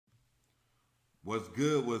What's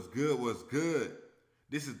good? What's good? What's good?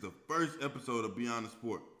 This is the first episode of Beyond the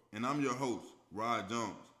Sport, and I'm your host, Rod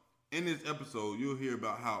Jones. In this episode, you'll hear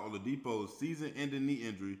about how Oladipo's season-ending knee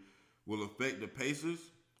injury will affect the Pacers,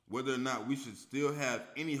 whether or not we should still have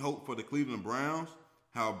any hope for the Cleveland Browns,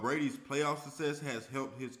 how Brady's playoff success has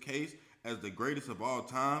helped his case as the greatest of all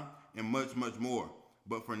time, and much, much more.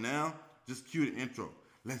 But for now, just cue the intro.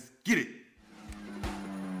 Let's get it!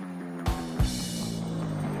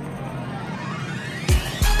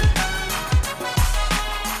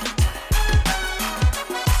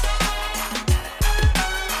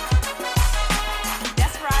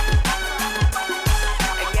 That's right.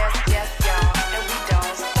 Yes, yes, y'all. And we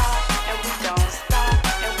don't stop. And we don't stop.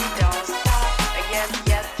 And we don't stop. Yes,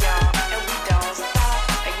 yes, y'all. And we don't stop.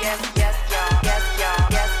 Yes, yes, y'all. Yes, y'all.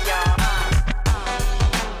 Yes, y'all.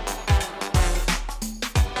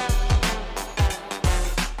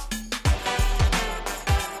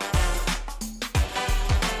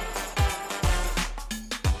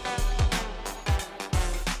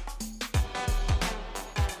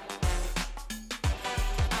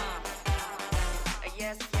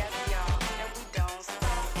 Yes, yes, y'all. And we don't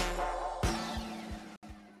stop.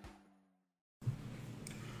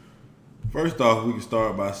 First off, we can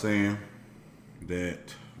start by saying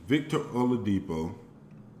that Victor Oladipo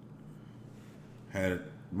had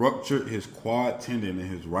ruptured his quad tendon in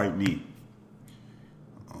his right knee.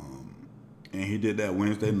 And he did that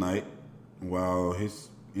Wednesday night while his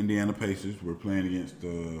Indiana Pacers were playing against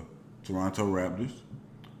the Toronto Raptors.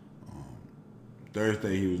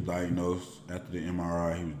 Thursday, he was diagnosed, after the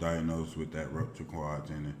MRI, he was diagnosed with that ruptured quad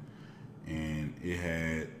tendon. And it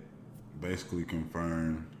had basically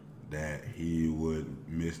confirmed that he would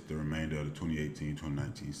miss the remainder of the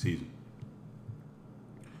 2018-2019 season.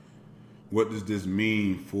 What does this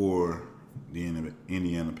mean for the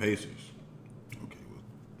Indiana Pacers? Okay,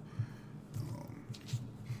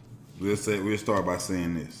 we'll start by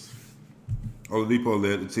saying this. Oladipo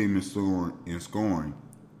led the team in scoring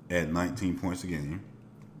at 19 points a game.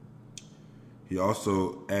 He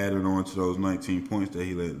also added on to those 19 points that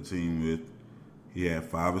he led the team with. He had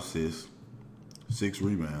 5 assists, 6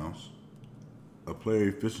 rebounds, a player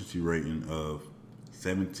efficiency rating of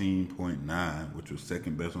 17.9, which was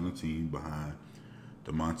second best on the team behind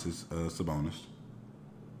Domantas Sabonis.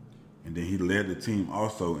 And then he led the team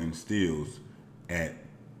also in steals at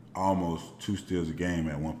almost 2 steals a game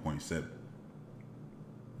at 1.7.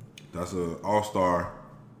 That's an all-star.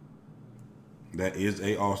 That is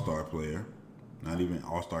a all-star player, not even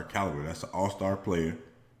all-star caliber. That's an all-star player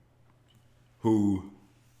who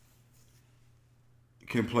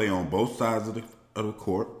can play on both sides of the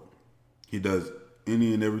court. He does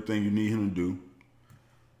any and everything you need him to do.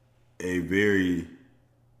 A very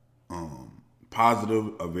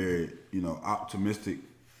positive, a very optimistic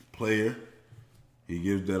player. He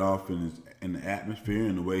gives that off in the atmosphere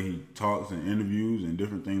and the way he talks in interviews and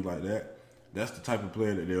different things like that. That's the type of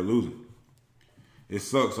player that they're losing. It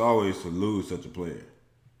sucks always to lose such a player.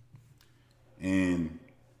 And,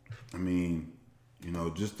 I mean,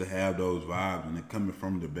 just to have those vibes and it coming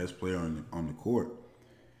from the best player on the court,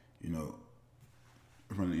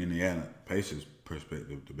 from the Indiana Pacers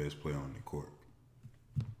perspective, the best player on the court.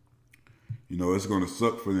 It's going to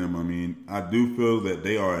suck for them. I mean, I do feel that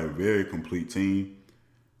they are a very complete team.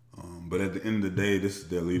 But at the end of the day, this is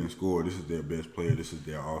their leading scorer. This is their best player. This is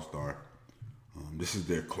their all-star. This is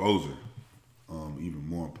their closer. Even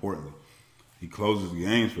more importantly, he closes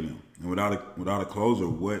games for them. And without a closer,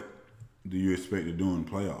 what do you expect to do in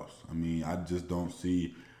playoffs? I mean, I just don't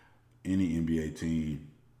see any NBA team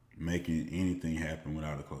making anything happen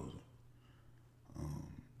without a closer.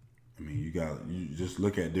 You just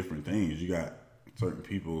look at different things. You got certain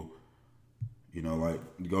people, like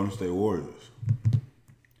the Golden State Warriors.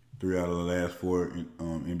 3 out of the last 4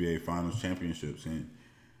 NBA Finals championships. And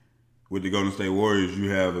with the Golden State Warriors,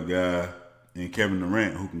 you have a guy in Kevin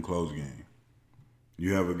Durant who can close a game.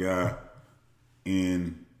 You have a guy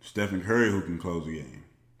in Stephen Curry who can close a game.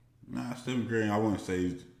 Stephen Curry, I wouldn't say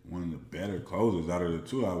he's one of the better closers out of the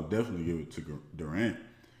two. I would definitely give it to Durant.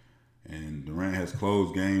 And Durant has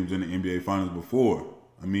closed games in the NBA Finals before.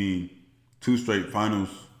 I mean, 2 straight finals,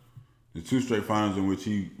 the 2 straight finals in which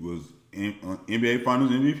he was NBA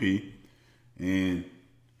Finals MVP. And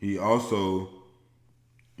he also,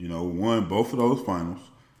 won both of those finals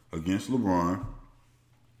against LeBron.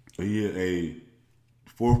 So he had a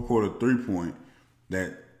fourth quarter 3-point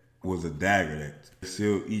that was a dagger that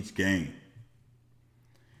sealed each game.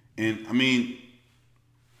 And I mean,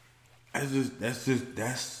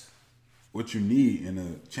 that's what you need in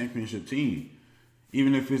a championship team,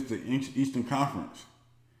 even if it's the Eastern Conference.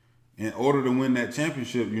 In order to win that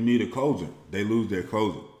championship, you need a closer. They lose their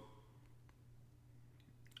closer.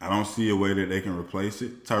 I don't see a way that they can replace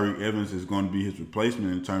it. Tyreke Evans is going to be his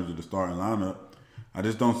replacement in terms of the starting lineup. I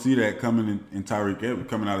just don't see that coming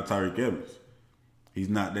coming out of Tyreke Evans. He's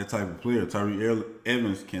not that type of player. Tyreke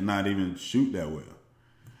Evans cannot even shoot that well.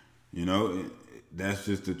 You know, that's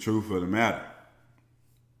just the truth of the matter.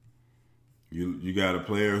 You got a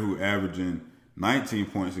player who averaging 19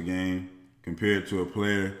 points a game compared to a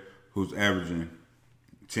player who's averaging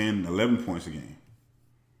 10, 11 points a game.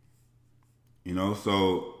 You know,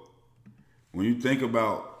 so when you think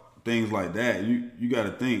about things like that, you got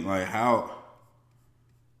to think like how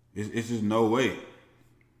it's just no way.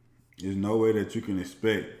 There's no way that you can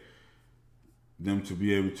expect them to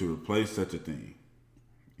be able to replace such a thing.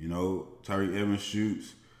 You know, Tyreke Evans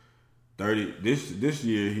shoots 30. This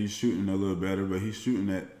year he's shooting a little better, but he's shooting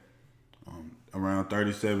at around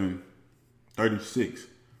 37, 36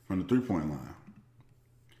 from the three-point line,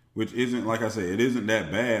 which isn't, like I said, it isn't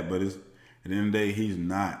that bad, but it's at the end of the day, he's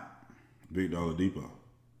not Victor Oladipo.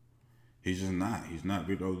 He's just not. He's not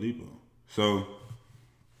Victor Oladipo. So,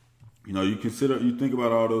 you know, you think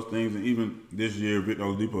about all those things, and even this year, Victor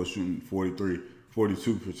Oladipo is shooting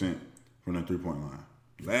 42% from the three-point line.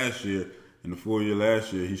 Last year, in the full year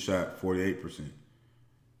last year, he shot 48%.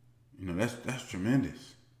 You know, that's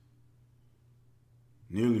tremendous.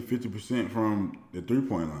 Nearly 50% from the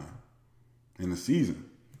three-point line in the season.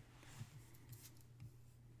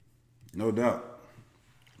 No doubt.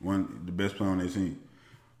 The best player on their team.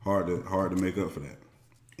 Hard to make up for that.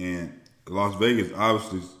 And Las Vegas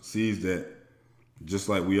obviously sees that just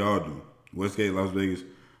like we all do. Westgate, Las Vegas,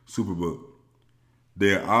 Superbook.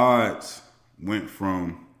 Their odds went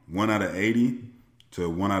from 1 out of 80 to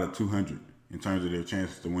 1 out of 200 in terms of their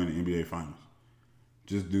chances to win the NBA Finals.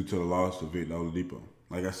 Just due to the loss of Victor Oladipo.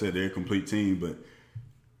 Like I said, they're a complete team, but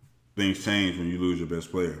things change when you lose your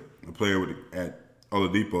best player. A player at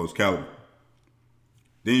Oladipo's caliber.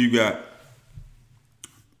 Then you got,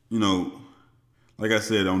 you know, like I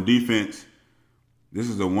said, on defense, this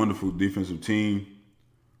is a wonderful defensive team.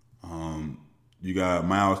 You got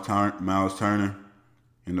Miles Turner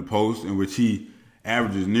in the post, in which he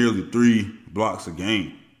averages nearly 3 blocks a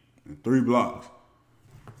game. 3 blocks.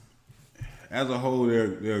 As a whole,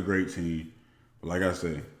 they're a great team. But like I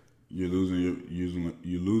said, you're losing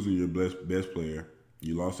your best player.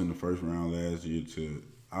 You lost in the first round last year to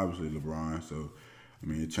obviously LeBron. So, I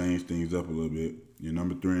mean, it changed things up a little bit. You're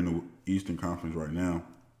number 3 in the Eastern Conference right now,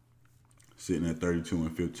 sitting at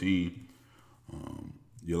 32-15.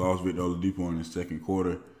 You lost Victor Oladipo in the second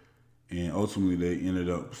quarter, and ultimately they ended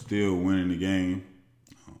up still winning the game.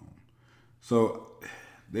 So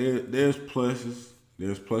there's pluses.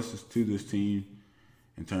 There's pluses to this team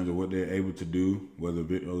in terms of what they're able to do, whether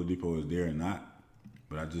Victor Oladipo is there or not.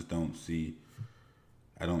 But I just don't see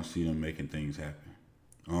them making things happen.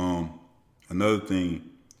 Another thing,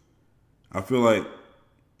 I feel like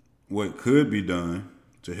what could be done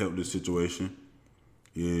to help this situation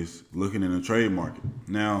is looking in the trade market.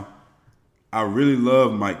 Now, I really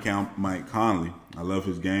love Mike Conley. I love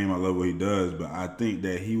his game. I love what he does. But I think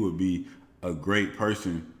that he would be a great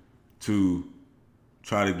person to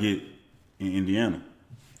try to get in Indiana.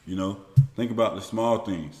 You know, think about the small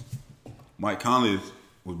things. Mike Conley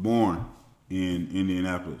was born in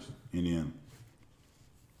Indianapolis, Indiana.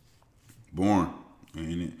 Born.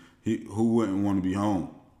 And who wouldn't want to be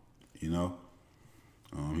home, you know?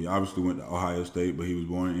 He obviously went to Ohio State, but he was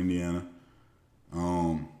born in Indiana.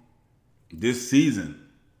 This season,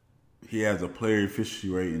 he has a player efficiency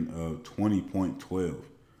rating of 20.12.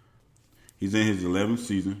 He's in his 11th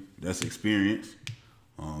season. That's experience.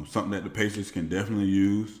 Something that the Pacers can definitely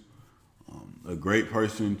use. A great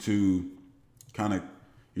person to kind of,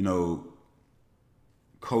 you know,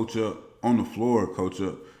 coach up on the floor, coach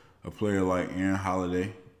up a player like Aaron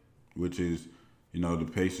Holiday, which is, you know, the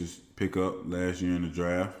Pacers pick up last year in the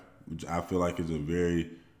draft, which I feel like is a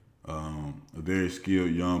very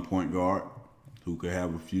skilled young point guard who could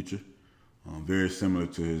have a future. Very similar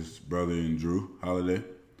to his brother in Drew Holiday.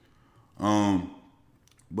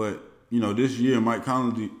 But, you know, this year Mike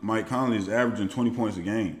Conley is averaging 20 points a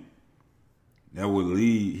game. That would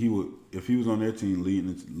lead, if he was on their team,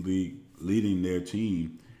 leading their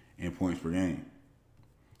team in points per game.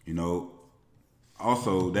 You know,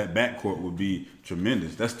 also that backcourt would be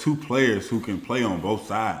tremendous. That's 2 players who can play on both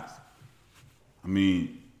sides. I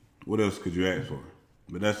mean, what else could you ask for?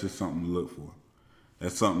 But that's just something to look for.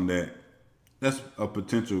 That's a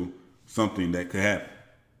potential something that could happen.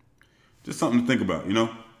 Just something to think about, you know?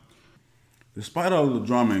 Despite all of the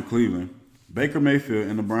drama in Cleveland, Baker Mayfield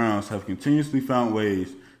and the Browns have continuously found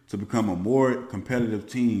ways to become a more competitive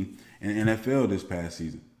team in NFL this past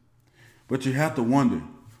season. But you have to wonder,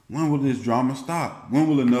 when will this drama stop? When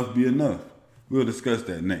will enough be enough? We'll discuss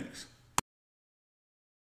that next.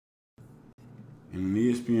 In an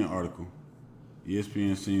ESPN article,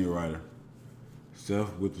 ESPN senior writer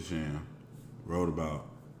Seth Wickersham wrote about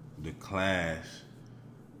the clash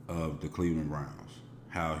of the Cleveland Browns,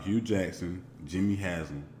 how Hugh Jackson, Jimmy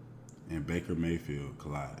Haslam, and Baker Mayfield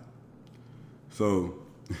collide. So,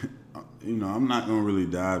 I'm not going to really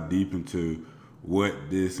dive deep into what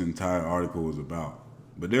this entire article was about,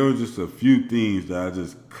 but there were just a few things that I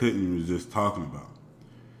just couldn't resist talking about.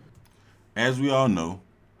 As we all know,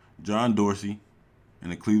 John Dorsey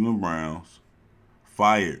and the Cleveland Browns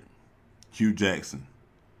fired Hugh Jackson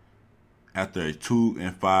after a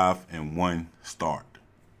 2-5-1 start.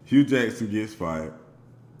 Hugh Jackson gets fired,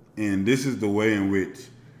 and this is the way in which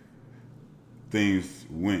things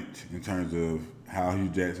went in terms of how Hugh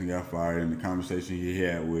Jackson got fired and the conversation he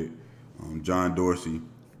had with John Dorsey,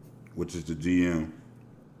 which is the GM.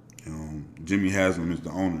 Jimmy Haslam is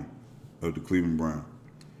the owner of the Cleveland Browns.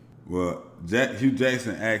 Well, Hugh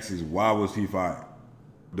Jackson asks, why was he fired?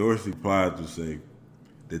 Dorsey replied to say,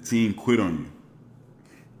 the team quit on you.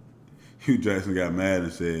 Hugh Jackson got mad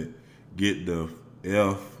and said, get the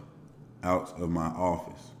F out of my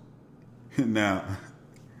office. Now,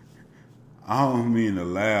 I don't mean to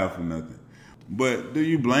laugh or nothing, but do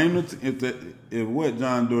you blame if what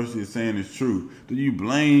John Dorsey is saying is true? Do you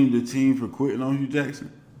blame the team for quitting on Hugh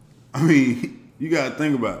Jackson? I mean, you got to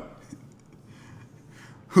think about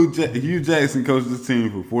it. Hugh Jackson coached this team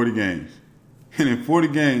for 40 games, and in 40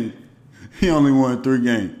 games, he only won 3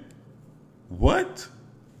 games. What?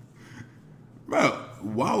 Bro,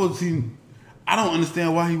 why was he? I don't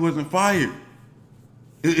understand why he wasn't fired.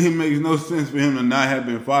 It makes no sense for him to not have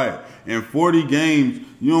been fired. In 40 games,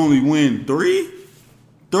 you only win 3?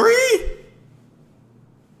 3?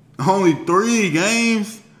 Only 3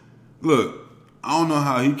 games? Look, I don't know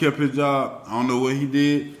how he kept his job. I don't know what he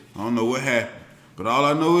did. I don't know what happened. But all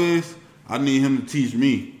I know is I need him to teach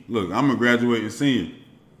me. Look, I'm a graduating senior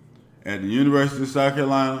at the University of South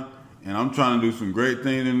Carolina, and I'm trying to do some great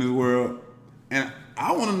things in this world. And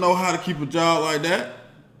I want to know how to keep a job like that.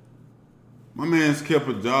 My man's kept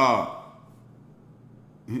a job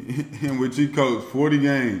in which he coached 40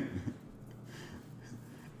 games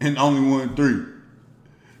and only won 3.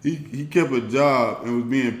 He kept a job and was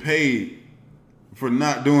being paid for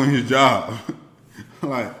not doing his job.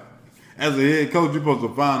 Like, as a head coach, you're supposed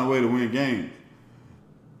to find a way to win games.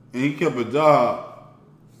 And he kept a job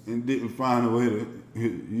and didn't find a way to,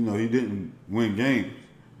 he didn't win games.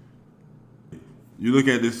 You look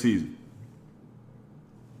at this season.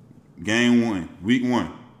 Game 1, week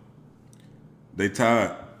 1. They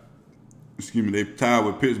tied with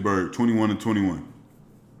Pittsburgh 21-21.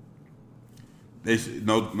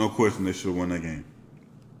 No question they should have won that game.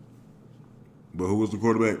 But who was the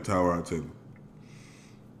quarterback? Tyrod Taylor.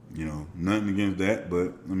 Nothing against that,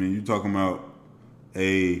 but you're talking about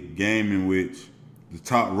a game in which the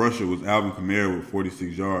top rusher was Alvin Kamara with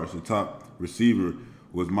 46 yards. The top receiver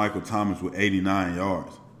was Michael Thomas with 89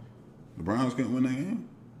 yards. The Browns couldn't win that game.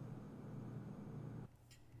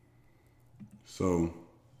 So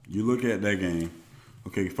you look at that game,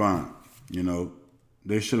 okay, fine.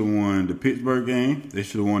 They should have won the Pittsburgh game. They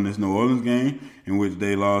should have won this New Orleans game in which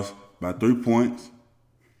they lost by 3 points.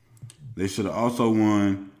 They should have also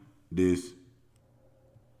won this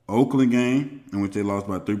Oakland game in which they lost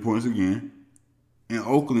by 3 points again. And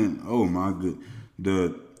Oakland, oh my good,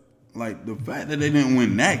 the fact that they didn't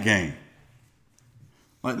win that game.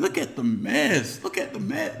 Like, look at the mess. Look at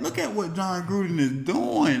what John Gruden is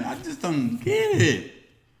doing. I just don't get it.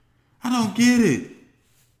 I don't get it.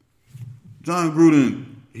 John Gruden,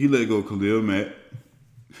 he let go Khalil Mack,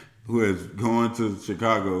 who has gone to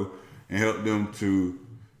Chicago and helped them to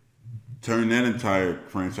turn that entire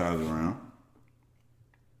franchise around.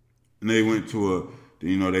 And they went to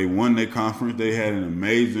they won their conference. They had an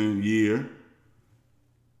amazing year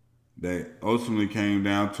that ultimately came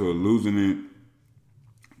down to losing it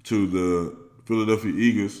to the Philadelphia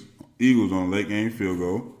Eagles on a late game field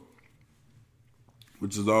goal,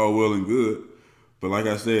 which is all well and good. But like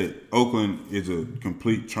I said, Oakland is a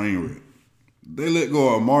complete train wreck. They let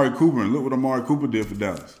go of Amari Cooper, and look what Amari Cooper did for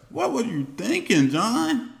Dallas. What were you thinking,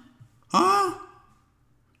 John? Huh?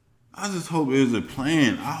 I just hope there's a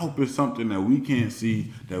plan. I hope it's something that we can't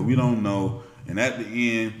see, that we don't know. And at the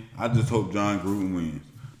end, I just hope John Gruden wins.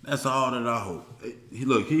 That's all that I hope. He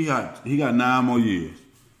got 9 more years.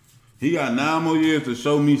 He got 9 more years to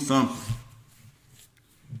show me something.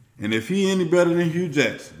 And if he any better than Hugh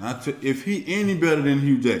Jackson,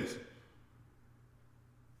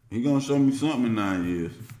 he gonna show me something in 9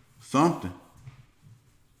 years. something.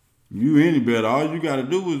 You any better? All you got to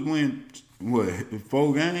do is win. What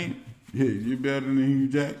 4 games? Yeah, you're better than Hugh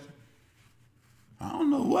Jackson. I don't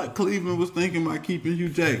know what Cleveland was thinking about keeping Hugh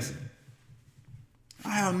Jackson.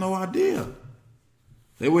 I have no idea.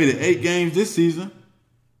 They waited 8 games this season.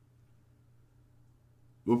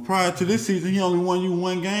 But prior to this season, he only won you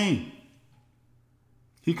 1 game.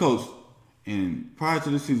 He coached, and prior to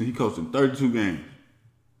this season, he coached in 32 games.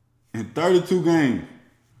 In 32 games.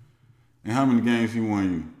 And how many games he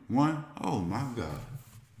won you? 1? Oh, my God.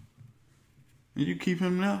 And you keep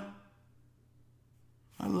him there?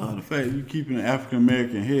 I love the fact you keeping an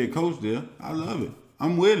African-American head coach there. I love it.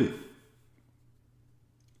 I'm with it.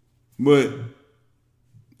 But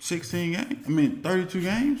 32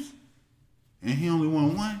 games? And he only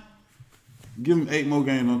won 1? Give him 8 more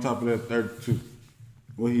games on top of that 32.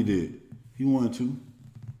 What he did? He won 2.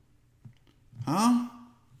 Huh?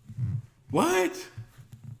 What?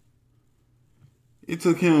 It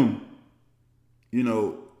took him,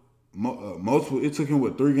 multiple. It took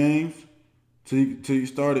him 3 games till he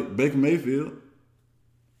started Baker Mayfield.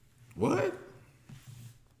 What? It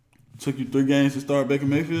took you 3 games to start Baker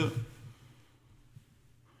Mayfield?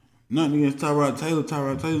 Nothing against Tyrod Taylor.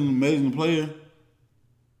 Tyrod Taylor's an amazing player.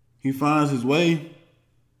 He finds his way.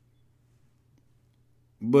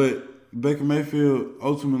 But Baker Mayfield,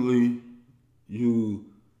 ultimately, you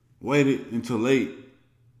waited until late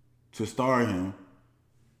to start him,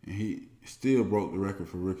 and he still broke the record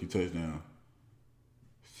for rookie touchdowns.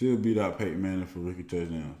 Still beat out Peyton Manning for rookie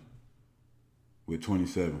touchdowns with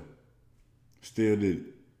 27. Still did it.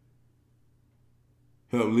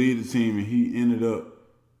 Helped lead the team, and he ended up,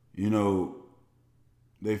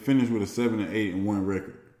 they finished with a 7-8-1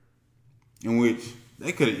 record, in which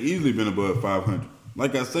they could have easily been above 500.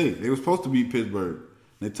 Like I say, they were supposed to beat Pittsburgh.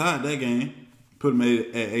 They tied that game, put them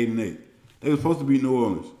at 8-8. They were supposed to beat New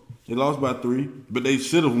Orleans. They lost by 3, but they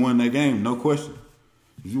should have won that game, no question.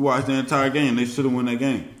 If you watch the entire game, they should have won that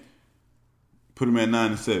game. Put them at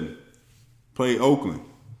 9-7. Played Oakland.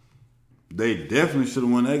 They definitely should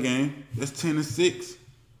have won that game. That's 10-6.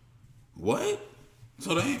 What?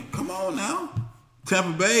 So come on now.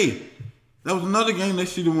 Tampa Bay. That was another game they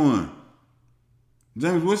should have won.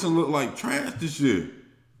 James Winston looked like trash this year.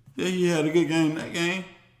 Yeah, he had a good game that game,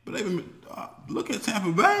 but look at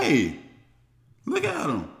Tampa Bay. Look at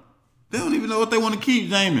them. They don't even know what they want to keep,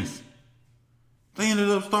 Jameis. They ended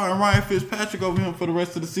up starting Ryan Fitzpatrick over him for the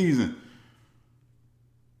rest of the season.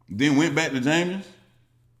 Then went back to Jameis,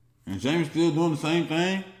 and Jameis still doing the same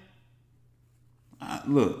thing.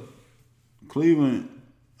 Look, Cleveland,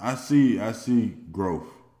 I see growth.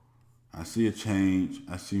 I see a change.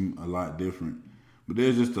 I see a lot different. But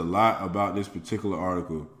there's just a lot about this particular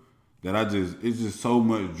article that it's just so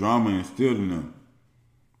much drama instilled in them.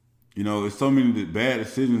 It's so many bad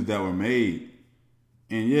decisions that were made.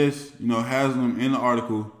 And yes, Haslam in the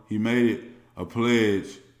article, he made it a pledge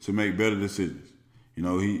to make better decisions.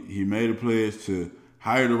 He made a pledge to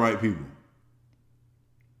hire the right people.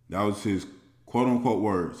 That was his quote unquote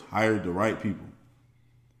words, hire the right people.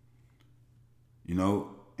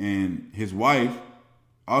 And his wife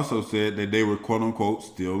also said that they were quote unquote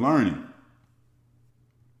still learning.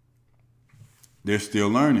 They're still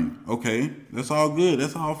learning. Okay, that's all good.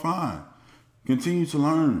 That's all fine. Continue to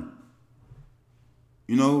learn.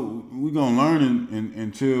 We're going to learn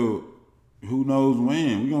until who knows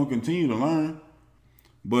when. We're going to continue to learn.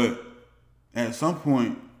 But at some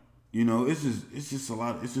point, it's just a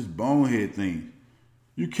lot. It's just bonehead things.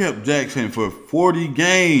 You kept Jackson for 40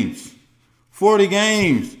 games. 40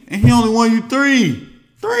 games. And he only won you 3.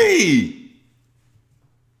 3.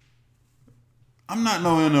 I'm not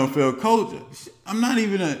no NFL coach. I'm not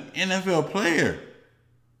even an NFL player.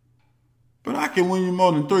 But I can win you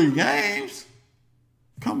more than 3 games.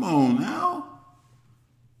 Come on now.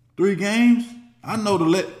 3 games? I know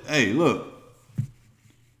hey, look.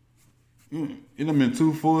 It done been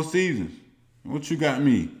 2 full seasons. What you got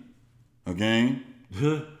me? A game?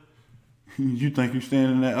 You think you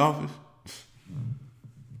stand in that office?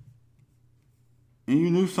 And you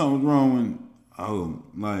knew something was wrong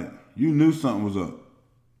you knew something was up.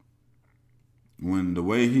 When the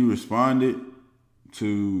way he responded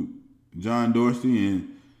to John Dorsey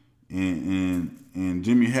and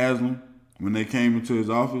Jimmy Haslam, when they came into his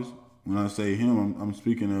office, when I say him, I'm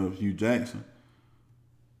speaking of Hugh Jackson.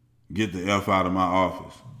 Get the F out of my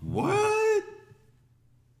office. What?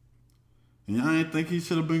 And y'all ain't think he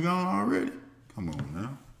should have been gone already? Come on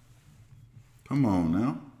now. Come on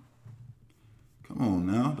now. Come on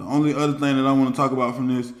now. The only other thing that I want to talk about from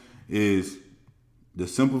this is the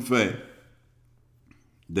simple fact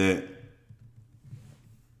that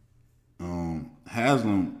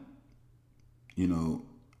Haslam you know,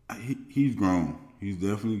 he's grown. He's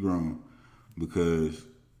definitely grown because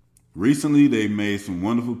recently they made some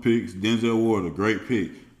wonderful picks. Denzel Ward, a great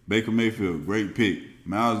pick. Baker Mayfield, great pick.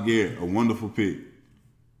 Myles Garrett, a wonderful pick.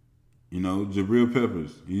 You know, Jabril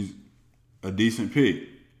Peppers, he's a decent pick.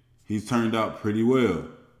 He's turned out pretty well.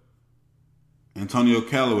 Antonio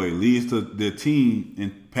Callaway leads the team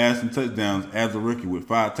in passing touchdowns as a rookie with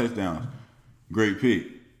 5 touchdowns. Great pick.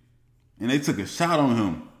 And they took a shot on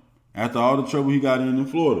him after all the trouble he got in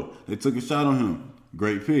Florida. They took a shot on him.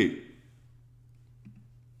 Great pick.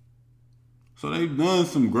 So they've done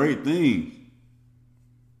some great things.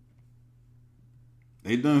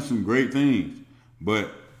 They've done some great things. But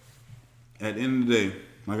at the end of the day,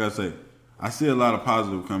 like I say, I see a lot of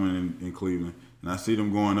positive coming in Cleveland, and I see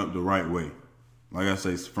them going up the right way. Like I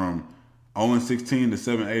say, from 0-16 to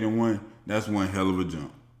 7-8-1, that's one hell of a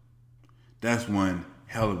jump. That's one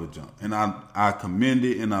hell of a jump. And I commend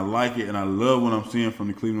it, and I like it, and I love what I'm seeing from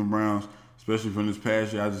the Cleveland Browns, especially from this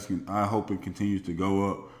past year. I hope it continues to go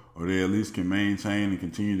up, or they at least can maintain and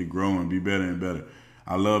continue to grow and be better and better.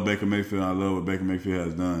 I love Baker Mayfield. I love what Baker Mayfield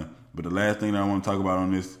has done. But the last thing that I want to talk about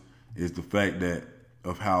on this is the fact that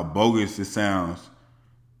of how bogus it sounds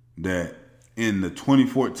that in the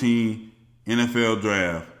 2014 NFL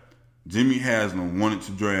draft, Jimmy Haslam wanted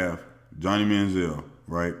to draft Johnny Manziel,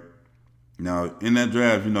 right? Now, in that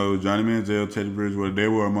draft, you know, Johnny Manziel, Teddy Bridgewater, they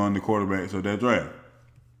were among the quarterbacks of that draft.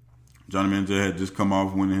 Johnny Manziel had just come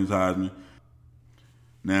off winning his Heisman.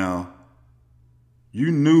 Now,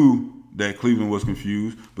 you knew that Cleveland was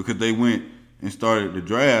confused because they went and started the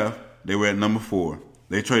draft. They were at number 4.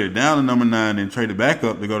 They traded down to number 9 and traded back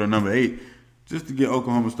up to go to number 8 just to get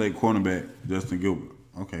Oklahoma State cornerback Justin Gilbert.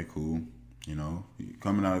 Okay, cool. You know,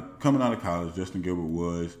 coming out of college, Justin Gilbert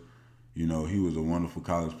was, you know, he was a wonderful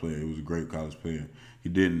college player. He was a great college player. He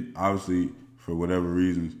didn't, obviously, for whatever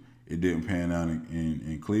reasons, it didn't pan out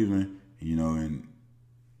in Cleveland, you know, and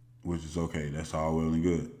which is okay. That's all well and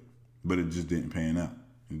good. But it just didn't pan out.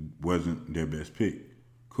 It wasn't their best pick.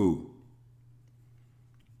 Cool.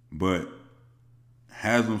 But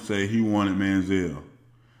Haslam said he wanted Manziel.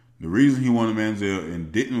 The reason he wanted Manziel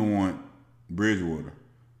and didn't want Bridgewater,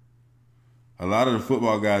 a lot of the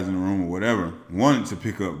football guys in the room or whatever wanted to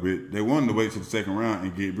pick up They wanted to wait till the second round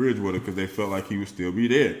and get Bridgewater because they felt like he would still be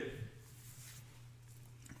there.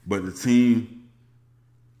 But the team,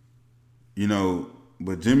 you know,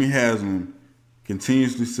 but Jimmy Haslam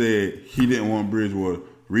continuously said he didn't want Bridgewater.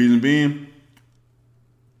 Reason being,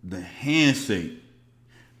 the handshake.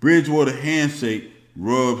 Bridgewater handshake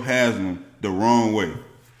rubbed Haslam the wrong way.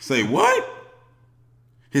 Say what?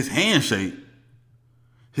 His handshake?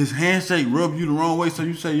 His handshake rubbed you the wrong way, so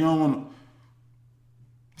you say you don't want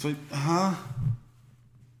to. So, huh?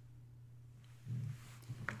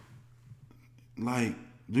 Like,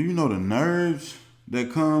 do you know the nerves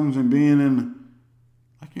that comes in being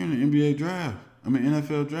like you're in the NBA draft? I mean,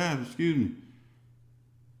 NFL draft, excuse me.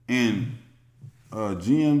 And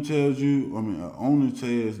GM tells you, owner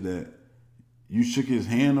says that you shook his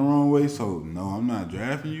hand the wrong way, so no, I'm not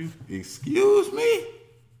drafting you. Excuse me?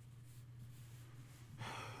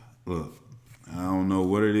 Look, I don't know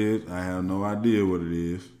what it is. I have no idea what it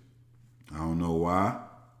is. I don't know why.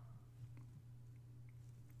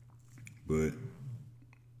 But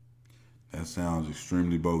that sounds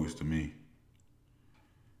extremely bogus to me.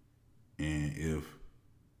 And if,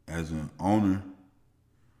 as an owner,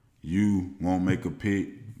 you won't make a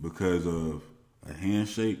pick because of a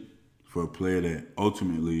handshake for a player that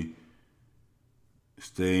ultimately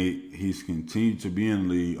he's continued to be in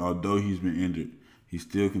the league, although he's been injured. He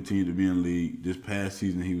still continued to be in the league. This past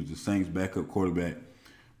season, he was the Saints' backup quarterback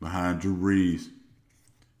behind Drew Brees.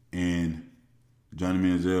 And Johnny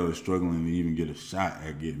Manziel is struggling to even get a shot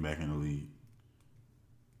at getting back in the league.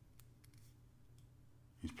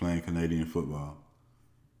 He's playing Canadian football.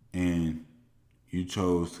 And you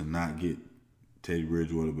chose to not get Teddy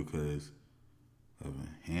Bridgewater because of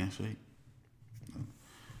a handshake?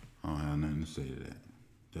 I don't have nothing to say to that.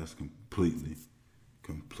 That's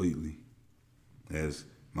completely, as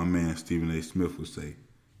my man Stephen A. Smith would say,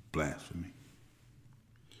 blasphemy.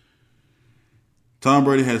 Tom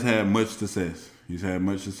Brady has had much success. He's had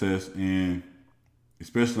much success,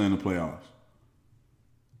 especially in the playoffs.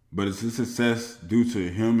 But is his success due to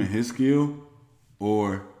him and his skill,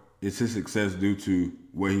 or is his success due to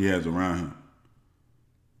what he has around him?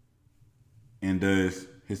 And does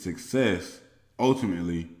his success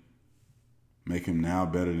ultimately make him now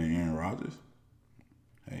better than Aaron Rodgers?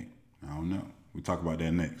 Hey, I don't know. We'll talk about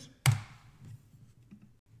that next.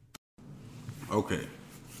 Okay,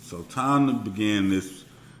 so time to begin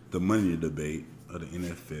the money debate of the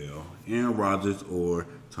NFL. Aaron Rodgers or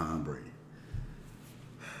Tom Brady.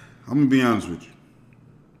 I'm going to be honest with you.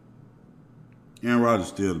 Aaron Rodgers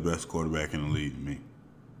is still the best quarterback in the league to me.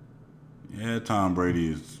 Yeah, Tom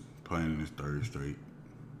Brady is playing in his third straight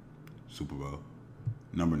Super Bowl.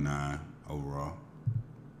 Number 9 overall.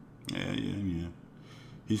 Yeah.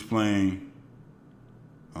 He's playing,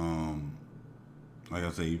 like I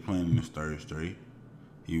said, he's playing in his third straight.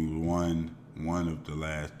 He won one of the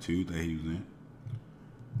last 2 that he was in.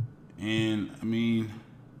 And, I mean,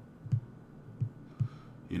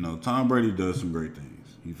 you know, Tom Brady does some great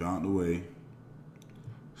things. He found a way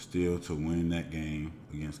still to win that game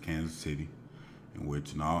against Kansas City, in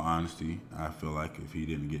which, in all honesty, I feel like if he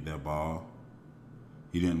didn't get that ball,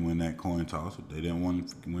 he didn't win that coin toss. If they didn't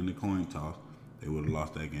win the coin toss, they would have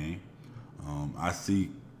lost that game. I see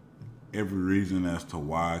every reason as to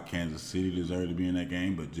why Kansas City deserved to be in that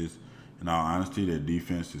game, but just in all honesty, their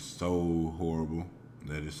defense is so horrible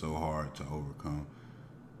that it's so hard to overcome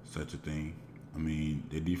such a thing. I mean,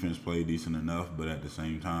 their defense played decent enough, but at the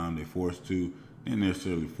same time, they forced to. Didn't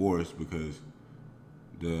necessarily forced because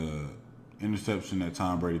the interception that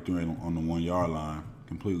Tom Brady threw on the 1 yard line,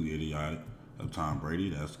 completely idiotic of Tom Brady.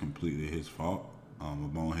 That's completely his fault. A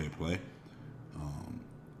bonehead play.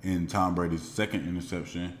 And Tom Brady's second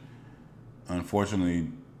interception, unfortunately,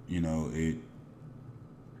 you know, it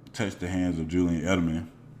touched the hands of Julian Edelman.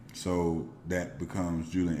 So that becomes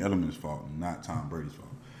Julian Edelman's fault, not Tom Brady's fault.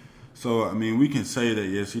 So, I mean, we can say that,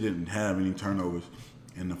 yes, he didn't have any turnovers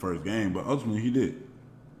in the first game, but ultimately he did.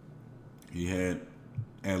 He had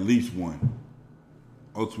at least 1,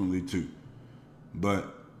 ultimately 2.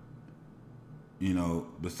 But, you know,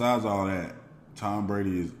 besides all that, Tom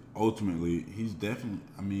Brady is ultimately, he's definitely,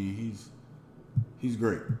 I mean, he's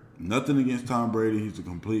great. Nothing against Tom Brady. He's a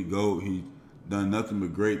complete GOAT. He's done nothing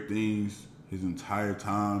but great things his entire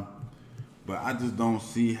time. But I just don't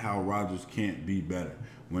see how Rodgers can't be better.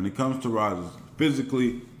 When it comes to Rodgers,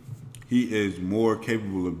 physically, he is more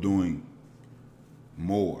capable of doing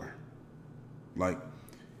more. Like,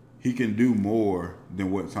 he can do more than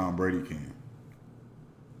what Tom Brady can.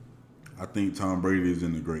 I think Tom Brady is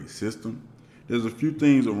in a great system. There's a few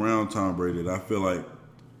things around Tom Brady that I feel like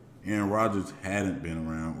Aaron Rodgers hadn't been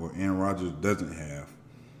around or Aaron Rodgers doesn't have.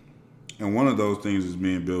 And one of those things is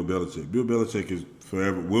being Bill Belichick. Bill Belichick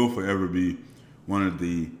will forever be one of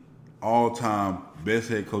the all-time best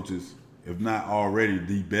head coaches, if not already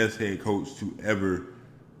the best head coach to ever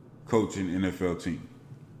coach an NFL team.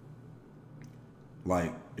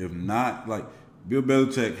 Like, if not, like, Bill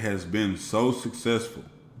Belichick has been so successful.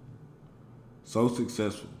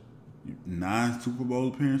 9 Super Bowl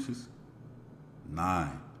appearances?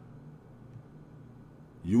 9.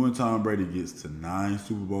 You and Tom Brady gets to 9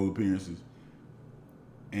 Super Bowl appearances,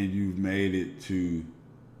 and you've made it to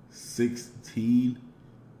 16.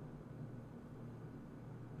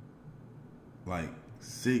 Like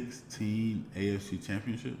 16 AFC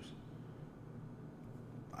championships.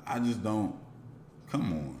 I just don't.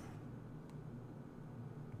 Come on.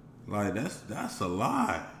 Like that's a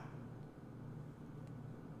lot.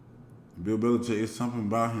 Bill Belichick, it's something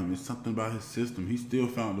about him. It's something about his system. He still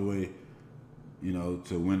found a way, you know,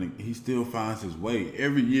 to win. He still finds his way.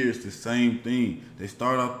 Every year it's the same thing. They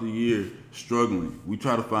start off the year struggling. We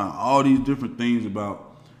try to find all these different things about,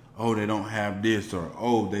 oh, they don't have this, or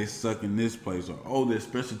oh, they suck in this place, or oh, their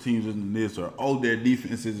special teams isn't this, or oh, their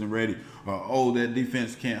defense isn't ready, or oh, their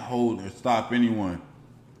defense can't hold or stop anyone.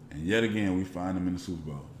 And yet again, we find them in the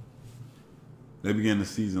Super Bowl. They begin the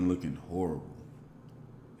season looking horrible,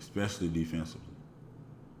 especially defensively.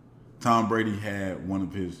 Tom Brady had one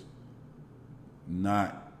of his,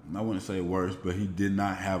 I wouldn't say worst, but he did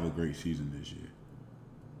not have a great season this year.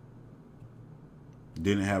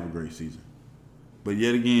 Didn't have a great season. But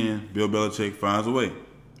yet again, Bill Belichick finds a way.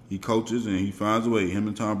 He coaches and he finds a way. Him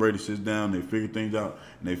and Tom Brady sits down, they figure things out,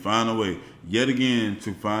 and they find a way, yet again,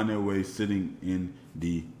 to find their way sitting in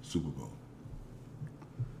the Super Bowl.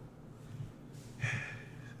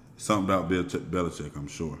 Something about Bill Belichick, I'm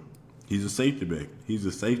sure. He's a safety blanket. He's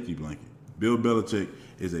a safety blanket. Bill Belichick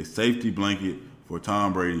is a safety blanket for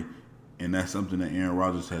Tom Brady, and that's something that Aaron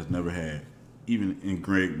Rodgers has never had, even in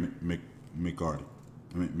Greg McCarthy.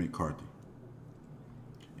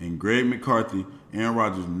 And Greg McCarthy, Aaron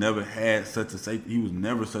Rodgers never had such a safety. He was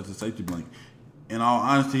never such a safety blanket. In all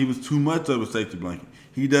honesty, he was too much of a safety blanket.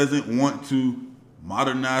 He doesn't want to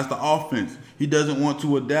modernize the offense. He doesn't want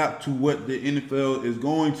to adapt to what the NFL is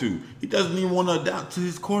going to. He doesn't even want to adapt to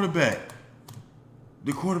his quarterback.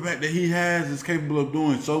 The quarterback that he has is capable of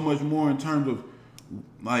doing so much more in terms of,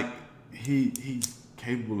 like, he's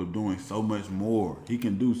capable of doing so much more. He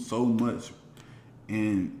can do so much,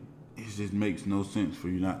 and it just makes no sense for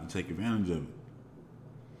you not to take advantage of it.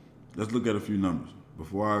 Let's look at a few numbers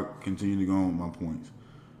before I continue to go on with my points,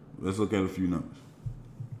 let's look at a few numbers.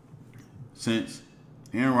 Since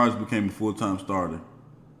Aaron Rodgers became a full-time starter,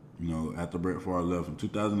 after Brett Favre left in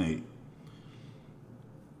 2008,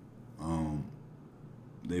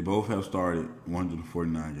 they both have started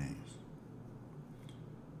 149 games.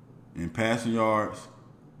 In passing yards,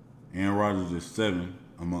 Aaron Rodgers is 7th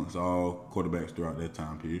amongst all quarterbacks throughout that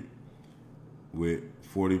time period with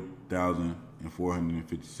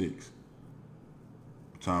 40,456.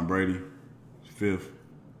 Tom Brady is 5th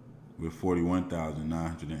with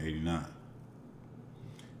 41,989.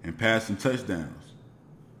 In passing touchdowns,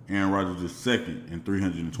 Aaron Rodgers is 2nd in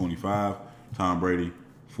 325. Tom Brady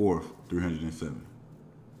 4th, 307.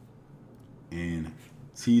 And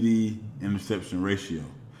TD interception ratio,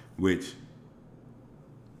 which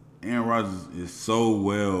Aaron Rodgers is so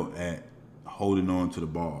well at holding on to the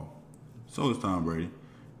ball. So is Tom Brady.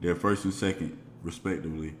 They're 1st and 2nd,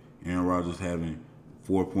 respectively. Aaron Rodgers having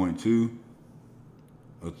 4.2,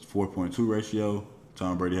 a 4.2 ratio.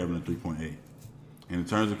 Tom Brady having a 3.8. And in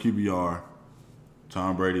terms of QBR,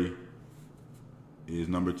 Tom Brady is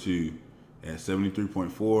number 2 at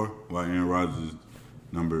 73.4, while Aaron Rodgers is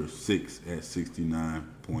number 6 at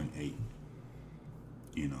 69.8.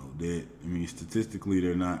 Statistically,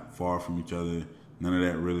 they're not far from each other. None of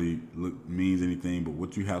that really means anything, but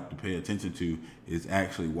what you have to pay attention to is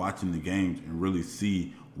actually watching the games and really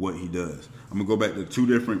see what he does. I'm gonna go back to two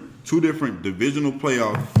different divisional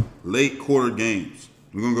playoff late quarter games.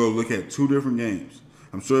 We're gonna go look at 2 different games.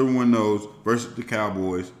 I'm sure everyone knows versus the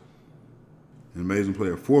Cowboys. An amazing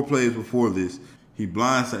player. 4 plays before this, he took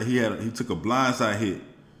a blindside hit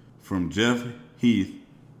from Jeff Heath,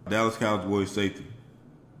 Dallas Cowboys safety.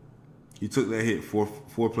 He took that hit 4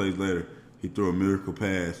 plays later. He threw a miracle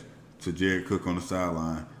pass to Jared Cook on the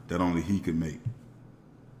sideline that only he could make.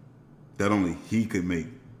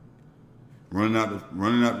 Running out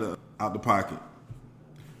the pocket,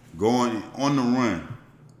 going on the run,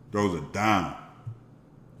 throws a dime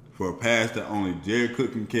for a pass that only Jared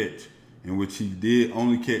Cook can catch, in which he did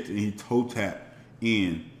only catch, and he toe tapped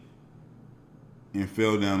in and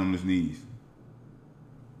fell down on his knees.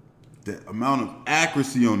 The amount of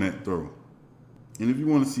accuracy on that throw. And if you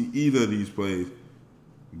want to see either of these plays,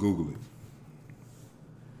 Google it.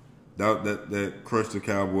 That crushed the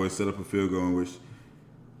Cowboys, set up a field goal in which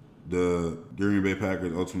the Green Bay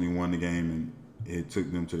Packers ultimately won the game, and it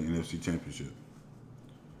took them to the NFC Championship.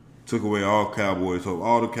 Took away all Cowboys' hope,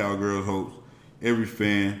 all the Cowgirls' hopes, every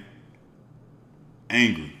fan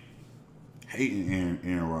angry, hating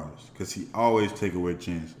Aaron Rodgers because he always take away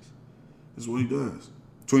chances. That's what he does.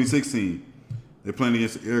 2016, they're playing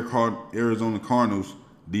against the Arizona Cardinals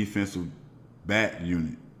defensive back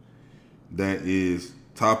unit that is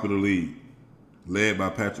top of the league, led by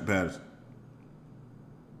Patrick Patterson.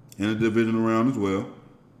 In the divisional round as well.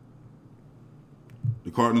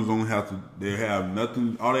 The Cardinals all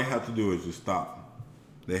they have to do is just stop.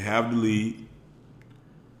 They have the lead.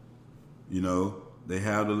 They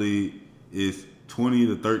have the lead. It's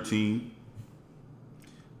 20-13.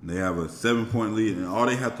 They have a 7-point lead, and all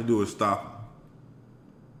they have to do is stop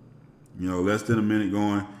them. Less than a minute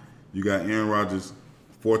going. You got Aaron Rodgers,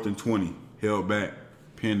 4th and 20, held back,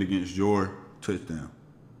 pinned against your touchdown.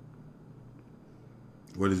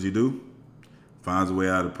 What does he do? Finds a way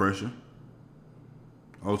out of pressure.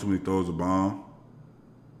 Ultimately throws a bomb.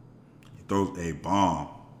 He throws a bomb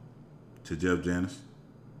to Jeff Janis.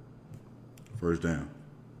 1st down.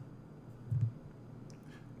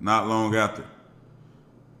 Not long after,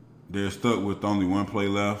 they're stuck with only 1 play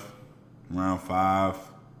left, around 5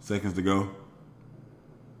 seconds to go.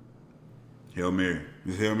 Hail Mary.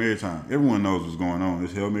 It's Hail Mary time. Everyone knows what's going on.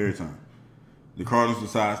 It's Hail Mary time. The Cardinals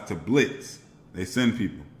decides to blitz. They send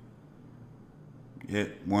people.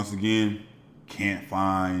 Yet, once again,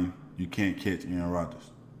 you can't catch Aaron Rodgers.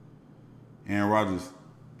 Aaron Rodgers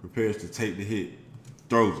prepares to take the hit,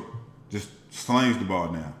 throws it, just slings the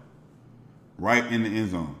ball down, right in the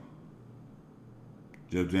end zone.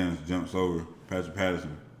 Jeff Janis jumps over Patrick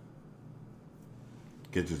Patterson,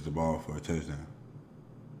 catches the ball for a touchdown.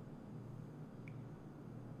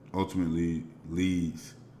 Ultimately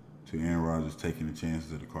leads to Aaron Rodgers taking the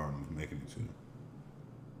chances of the Cardinals, making it to them.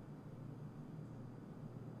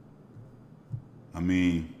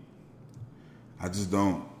 I just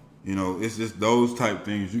don't, it's just those type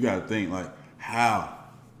things. You got to think, like, how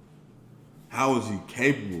is he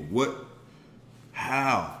capable?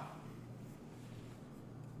 How?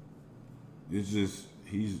 It's just,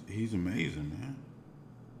 he's amazing, man.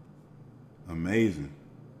 Amazing.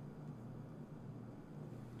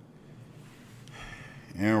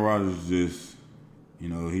 Aaron Rodgers just,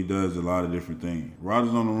 he does a lot of different things.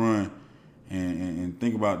 Rodgers on the run, And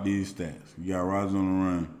think about these stats. You got Rodgers on the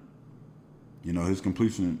run. You know, his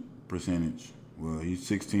completion percentage, well, he's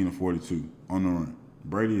 16 of 42 on the run.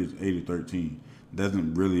 Brady is 8 of 13.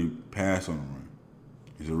 Doesn't really pass on the run.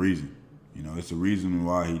 There's a reason. You know, it's a reason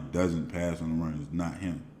why he doesn't pass on the run. It's not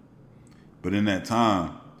him. But in that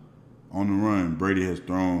time, on the run, Brady has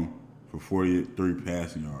thrown for 43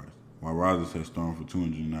 passing yards, while Rodgers has thrown for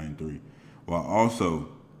 293. While also,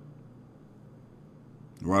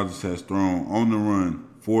 Rodgers has thrown on the run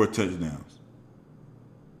 4 touchdowns.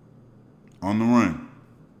 On the run,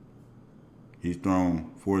 he's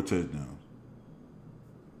thrown 4 touchdowns.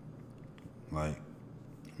 Like,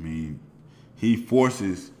 I mean, he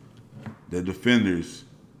forces the defenders,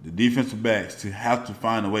 the defensive backs, to have to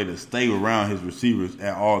find a way to stay around his receivers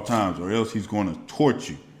at all times, or else he's going to torch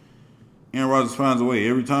you. Aaron Rodgers finds a way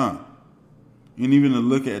every time. And even to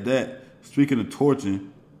look at that, speaking of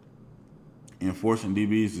torching and forcing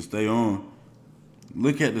DBs to stay on,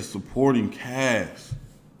 look at the supporting cast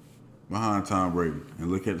behind Tom Brady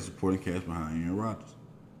and look at the supporting cast behind Aaron Rodgers,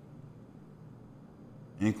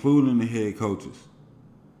 including the head coaches.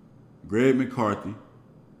 Greg McCarthy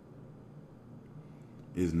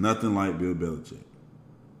is nothing like Bill Belichick.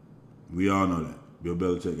 We all know that. Bill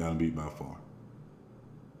Belichick got him beat by far.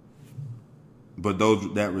 But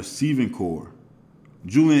that receiving core,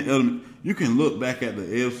 Julian Edelman, you can look back at the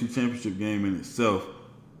AFC Championship game in itself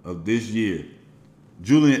of this year.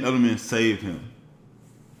 Julian Edelman saved him.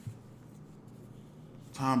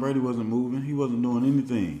 Tom Brady wasn't moving. He wasn't doing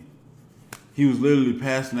anything. He was literally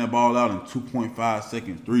passing that ball out in 2.5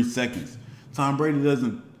 seconds, 3 seconds. Tom Brady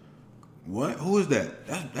doesn't. What? Who is that?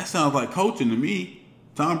 That sounds like coaching to me.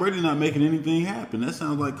 Tom Brady not making anything happen. That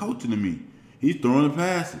sounds like coaching to me. He's throwing the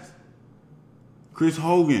passes. Chris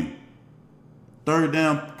Hogan, third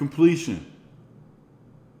down completion.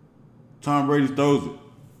 Tom Brady throws it.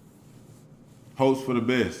 Hopes for the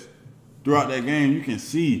best. Throughout that game, you can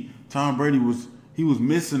see Tom Brady was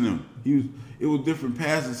missing them. It was different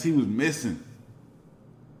passes he was missing.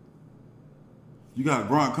 You got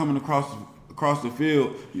Gronk coming across the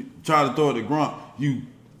field. You try to throw it to Gronk. You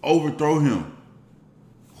overthrow him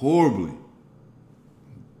horribly.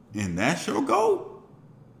 And that's your goal?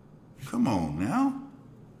 Come on now.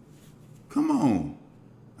 Come on.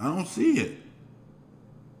 I don't see it.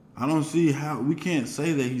 I don't see how we can't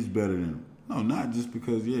say that he's better than him. No, not just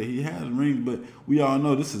because, yeah, he has rings, but we all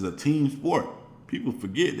know this is a team sport. People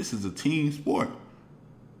forget this is a team sport.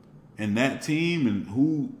 And that team and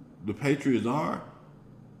who the Patriots are,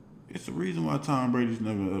 it's the reason why Tom Brady's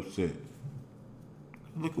never upset.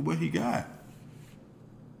 Look at what he got.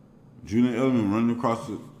 Julian Edelman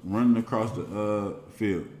running across the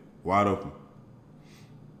field, wide open.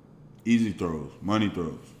 Easy throws, money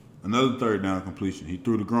throws. Another third down completion. He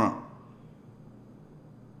threw to Gronk.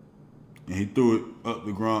 And he threw it up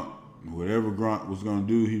to Gronk. Whatever Gronk was going to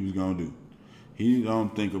do, he was going to do. He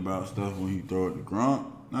don't think about stuff when he throw it to Gronk.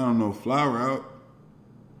 I don't know, fly route.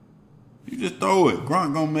 You just throw it.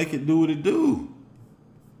 Gronk going to make it do what it do.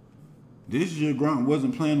 This year, Gronk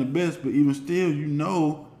wasn't playing the best, but even still, you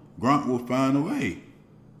know Gronk will find a way.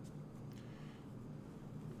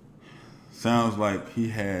 Sounds like he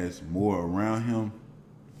has more around him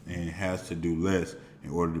and has to do less in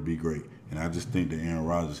order to be great. And I just think that Aaron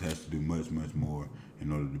Rodgers has to do much, much more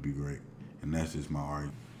in order to be great. And that's just my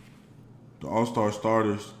argument. The All-Star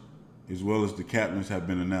starters, as well as the captains, have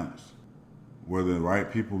been announced. Were the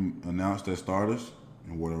right people announced as starters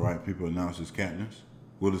and were the right people announced as captains?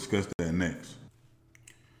 We'll discuss that next.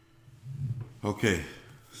 Okay,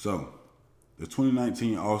 so the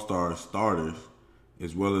 2019 All-Star starters,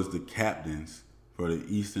 as well as the captains for the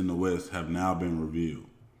East and the West, have now been revealed.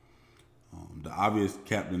 The obvious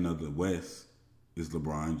captain of the West is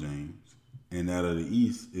LeBron James, and that of the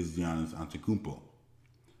East is Giannis Antetokounmpo.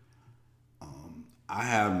 I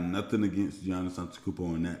have nothing against Giannis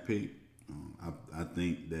Antetokounmpo in that pick. I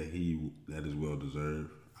think that is well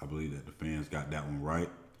deserved. I believe that the fans got that one right.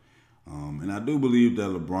 And I do believe that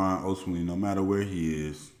LeBron, ultimately, no matter where he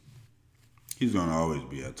is, he's going to always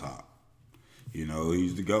be at top. You know,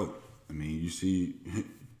 he's the GOAT. I mean, you see,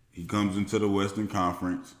 he comes into the Western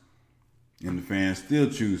Conference, and the fans still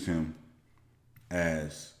choose him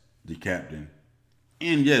as the captain.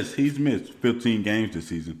 And yes, he's missed 15 games this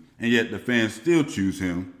season, and yet the fans still choose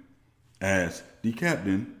him as the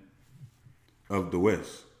captain of the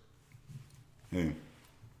West. Hey,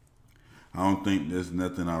 I don't think there's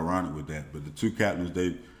nothing ironic with that, but the two captains,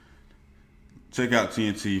 they check out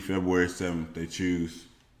TNT February 7th. They choose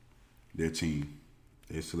their team.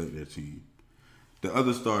 They select their team. The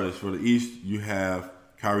other starters for the East, you have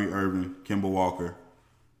Kyrie Irving, Kemba Walker,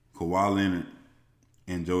 Kawhi Leonard,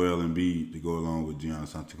 and Joel Embiid to go along with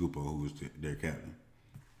Giannis Antetokounmpo, who was their captain.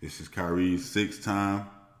 This is Kyrie's 6th time,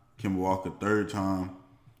 Kemba Walker 3rd time,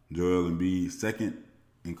 Joel Embiid 2nd,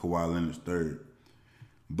 and Kawhi Leonard's 3rd.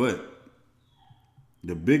 But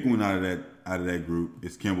the big one out of that group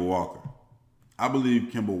is Kemba Walker. I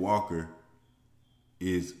believe Kemba Walker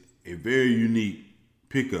is a very unique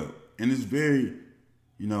pickup, and it's very,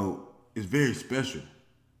 it's very special.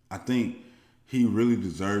 I think he really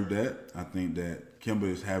deserved that. I think that Kemba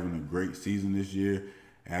is having a great season this year,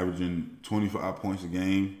 averaging 25 points a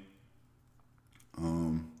game.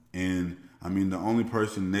 And I mean, the only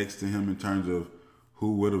person next to him in terms of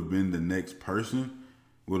who would have been the next person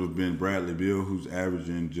would have been Bradley Beal, who's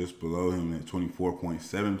averaging just below him at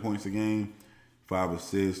 24.7 points a game, 5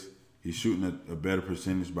 assists. He's shooting a better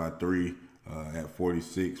percentage by 3 at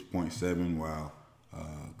 46.7, while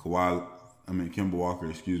Kemba Walker,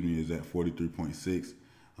 is at 43.6.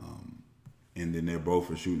 And then they're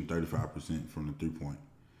both shooting 35% from the 3-point.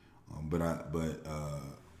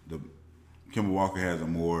 Kemba Walker has a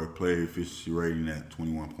more player efficiency rating at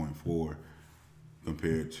 21.4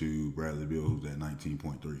 compared to Bradley Beal, who's at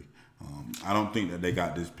 19.3. I don't think that they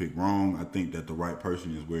got this pick wrong. I think that the right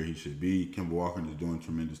person is where he should be. Kemba Walker is doing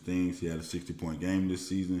tremendous things. He had a 60-point game this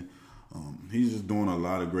season. He's just doing a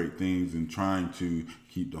lot of great things and trying to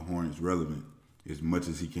keep the Hornets relevant as much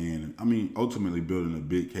as he can. I mean, ultimately building a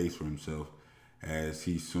big case for himself as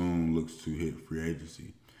he soon looks to hit free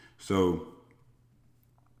agency. So,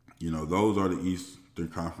 those are the Eastern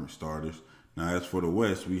Conference starters. Now, as for the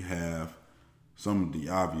West, we have some of the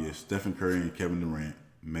obvious. Stephen Curry and Kevin Durant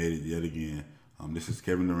made it yet again. This is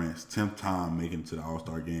Kevin Durant's 10th time making it to the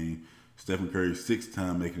All-Star game. Stephen Curry's 6th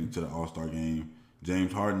time making it to the All-Star game.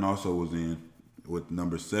 James Harden also was in with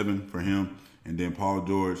number 7 for him. And then Paul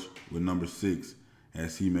George with number 6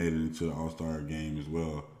 as he made it into the All-Star game as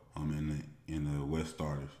well in the West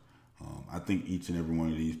starters. I think each and every one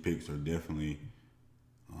of these picks are definitely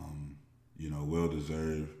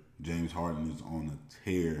well-deserved. James Harden is on a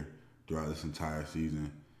tear throughout this entire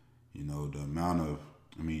season. The amount of,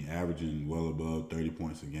 averaging well above 30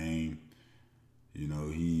 points a game.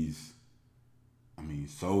 He's,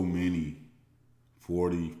 so many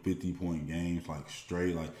 40, 50-point games,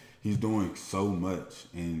 straight. He's doing so much,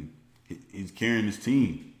 and he's carrying his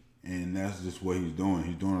team, and that's just what he's doing.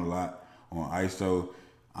 He's doing a lot on ISO.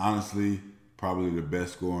 Honestly, probably the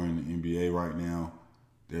best scorer in the NBA right now.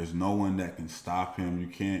 There's no one that can stop him.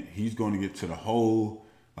 He's going to get to the hole.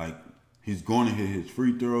 He's going to hit his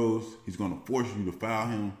free throws. He's going to force you to foul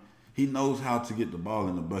him. He knows how to get the ball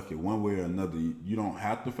in the bucket one way or another. You don't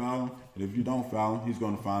have to foul him, and if you don't foul him, he's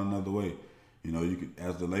going to find another way. You could,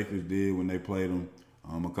 as the Lakers did when they played him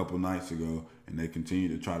a couple nights ago, and they continue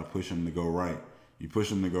to try to push him to go right. You push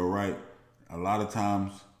him to go right. A lot of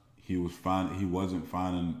times he wasn't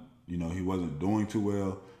finding. He wasn't doing too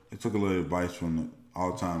well. They took a little advice from the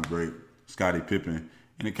all-time great Scottie Pippen,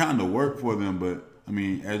 and it kind of worked for them. But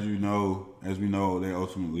as we know, they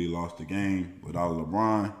ultimately lost the game without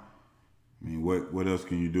LeBron. What else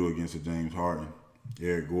can you do against a James Harden,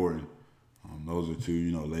 Eric Gordon? Those are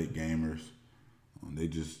two, late gamers. They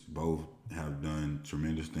just both have done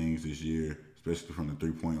tremendous things this year, especially from the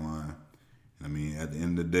 3-point line. At the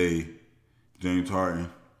end of the day, James Harden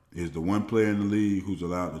is the one player in the league who's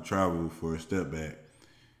allowed to travel for a step back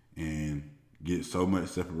and get so much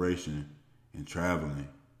separation in traveling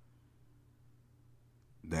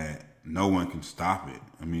that no one can stop it.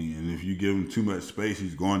 And if you give him too much space,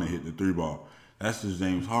 he's going to hit the 3-ball. That's just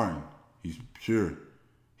James Harden. He's pure.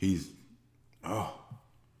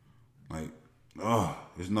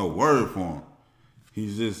 There's no word for him.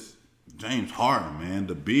 He's just James Harden, man.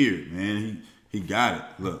 The beard, man. He got it.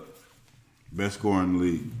 Look, best scorer in the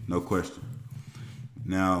league, no question.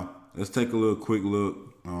 Now, let's take a quick look.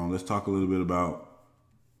 Let's talk a little bit about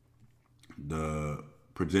the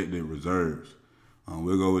projected reserves.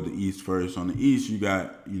 We'll go with the East first. On the East, you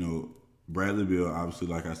got, Bradley Beal, obviously,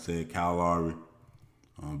 like I said, Kyle Lowry.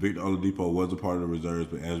 Victor Oladipo was a part of the reserves,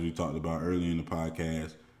 but as we talked about earlier in the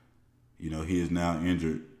podcast, he is now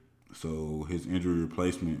injured. So his injury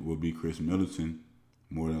replacement will be Chris Middleton,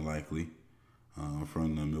 more than likely.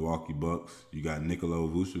 From the Milwaukee Bucks, you got Nikola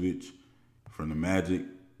Vucevic. From the Magic,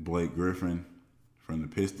 Blake Griffin. From the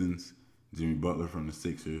Pistons, Jimmy Butler from the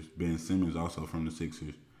Sixers. Ben Simmons also from the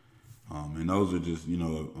Sixers. And those are just,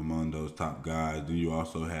 among those top guys. Then you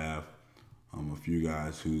also have a few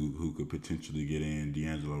guys who could potentially get in: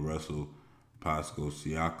 D'Angelo Russell, Pascal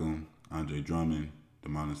Siakam, Andre Drummond,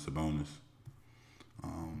 Domantas Sabonis.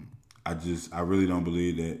 I really don't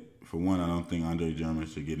believe that. For one, I don't think Andre Drummond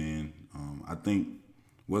should get in. I think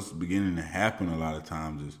what's beginning to happen a lot of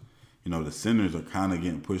times is the centers are kind of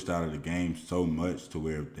getting pushed out of the game so much to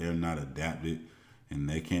where they're not adapted and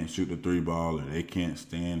they can't shoot the 3 ball or they can't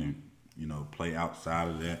stand and, play outside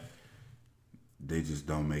of that. They just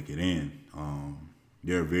don't make it in.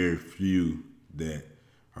 There are very few that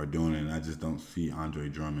are doing it, and I just don't see Andre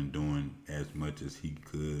Drummond doing as much as he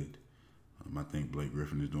could. I think Blake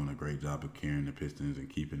Griffin is doing a great job of carrying the Pistons and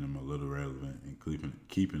keeping them a little relevant and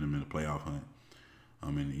keeping them in the playoff hunt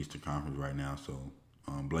in the Eastern Conference right now. So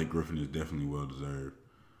Blake Griffin is definitely well deserved.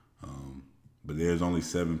 But there's only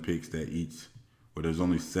 7 picks that each, or there's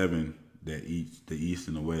only 7 that each the East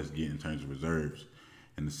and the West get in terms of reserves.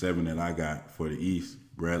 And the 7 that I got for the East,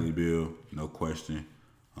 Bradley Beal, no question.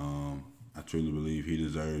 I truly believe he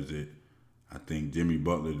deserves it. I think Jimmy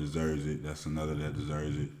Butler deserves it. That's another that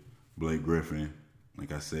deserves it. Blake Griffin,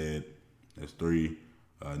 like I said, that's 3.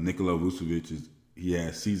 Nikola Vucevic, he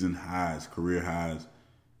has season highs, career highs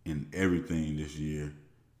in everything this year.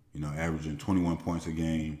 Averaging 21 points a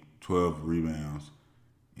game, 12 rebounds,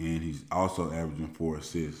 and he's also averaging 4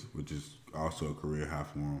 assists, which is also a career high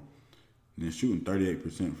for him. And then shooting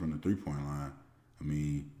 38% from the 3-point line. I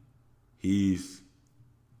mean, he's,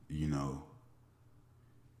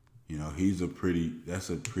 that's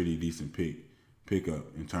a pretty decent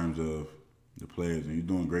pickup in terms of the players, and he's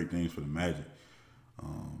doing great things for the Magic.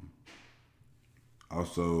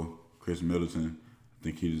 Also, Chris Middleton, I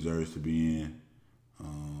think he deserves to be in.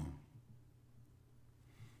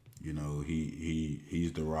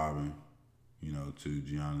 He's the Robin, to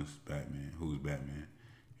Giannis Batman, who's Batman.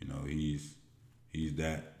 He's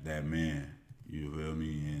that man. You feel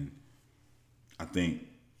me? And I think,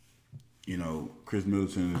 Chris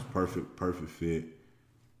Middleton is perfect fit.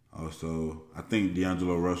 Also, I think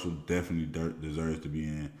D'Angelo Russell definitely deserves to be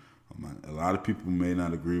in. A lot of people may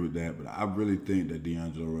not agree with that, but I really think that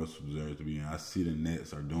D'Angelo Russell deserves to be in. I see the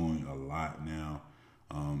Nets are doing a lot now.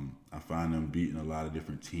 I find them beating a lot of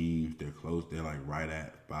different teams. They're close. They're like right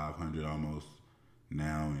at 500 almost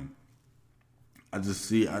now, and I just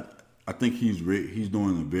see. I think he's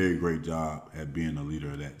doing a very great job at being a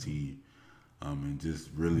leader of that team, and just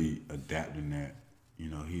really adapting that.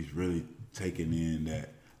 He's really taking in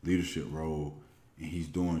that leadership role, and he's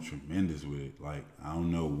doing tremendous with it. Like, I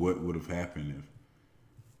don't know what would have happened if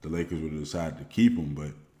the Lakers would have decided to keep him,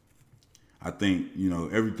 but I think,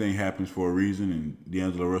 everything happens for a reason, and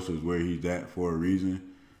D'Angelo Russell is where he's at for a reason,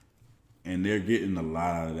 and they're getting a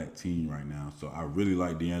lot out of that team right now. So I really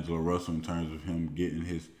like D'Angelo Russell in terms of him getting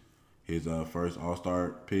his first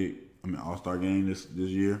All-Star game this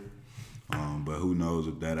year. But who knows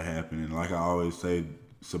if that'll happen. And like I always say,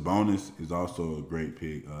 Sabonis is also a great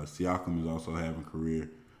pick. Siakam is also having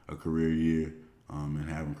a career year, and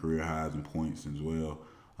having career highs and points as well.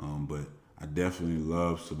 But I definitely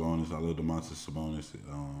love Sabonis. I love Domantas Sabonis.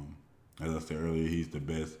 As I said earlier, he's the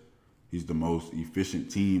best. He's the most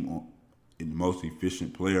efficient the most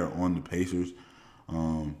efficient player on the Pacers.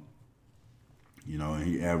 And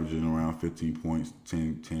he averaging around 15 points,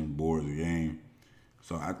 10 boards a game.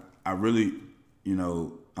 So I really,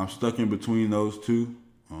 I'm stuck in between those two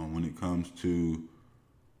when it comes to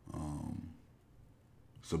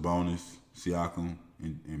Sabonis, Siakam,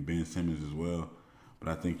 and Ben Simmons as well. But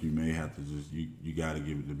I think you may have to you got to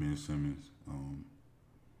give it to Ben Simmons.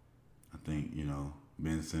 I think,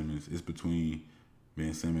 Ben Simmons, it's between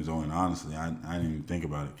Ben Simmons and honestly, I didn't even think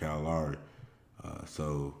about it, Kyle Lowry.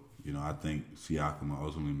 So, I think Siakam will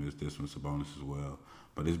ultimately miss this one, Sabonis as well.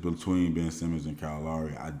 But it's between Ben Simmons and Kyle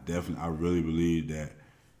Lowry. I really believe that,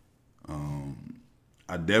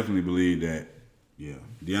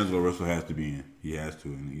 D'Angelo Russell has to be in. He has to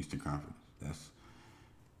in the Eastern Conference.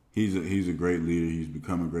 He's a great leader. He's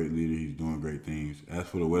become a great leader. He's doing great things. As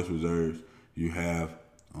for the West reserves, you have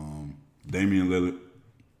Damian Lillard,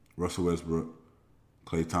 Russell Westbrook,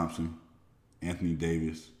 Klay Thompson, Anthony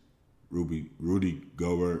Davis, Rudy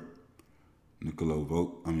Gobert, Nikola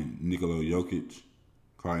Jokic,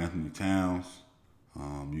 Karl Anthony Towns.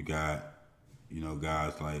 You got,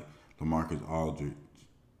 guys like LaMarcus Aldridge,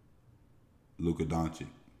 Luka Doncic,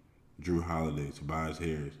 Drew Holiday, Tobias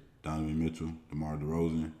Harris, Donovan Mitchell, DeMar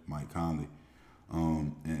DeRozan, Mike Conley.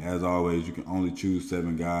 And as always, you can only choose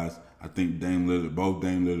 7 guys. I think both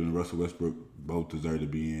Dame Lillard and Russell Westbrook both deserve to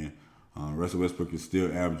be in. Russell Westbrook is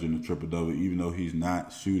still averaging a triple-double, even though he's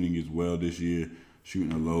not shooting as well this year,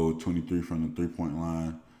 shooting a low 23 from the three-point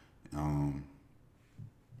line.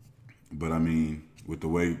 But, with the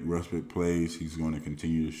way Westbrook plays, he's going to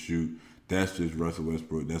continue to shoot. That's just Russell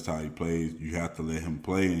Westbrook. That's how he plays. You have to let him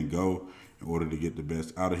play and go in order to get the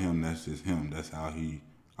best out of him. That's just him. That's how he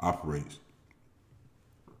operates.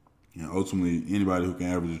 And ultimately, anybody who can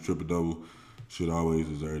average a triple-double should always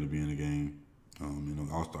deserve to be in the game. in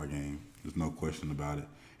the All-Star game. There's no question about it.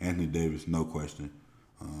 Anthony Davis, no question.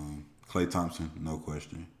 Klay Thompson, no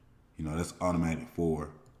question. You know, that's automatic 4.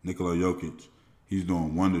 Nikola Jokic, he's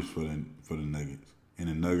doing wonders for the Nuggets. And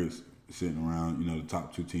the Nuggets sitting around, the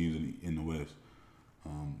top 2 teams in the West.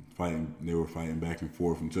 They were fighting back and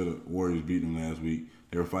forth until the Warriors beat them last week.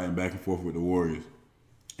 They were fighting back and forth with the Warriors.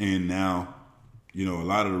 And now, a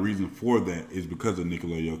lot of the reason for that is because of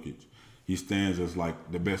Nikola Jokic. He stands as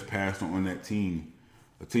like the best passer on that team,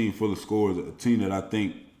 a team full of scores, a team that I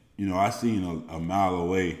think, I seen a mile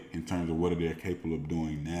away in terms of what they're capable of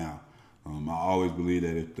doing now. I always believe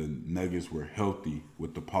that if the Nuggets were healthy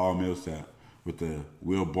with the Paul Millsap, with the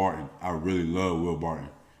Will Barton, I really love Will Barton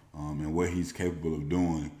and what he's capable of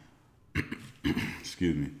doing.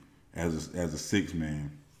 Excuse me, as a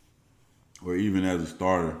 6-man, or even as a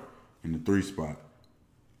starter in the 3 spot.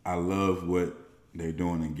 I love what they're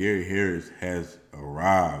doing, and Gary Harris has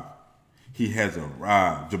arrived. He has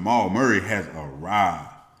arrived. Jamal Murray has arrived.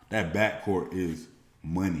 That backcourt is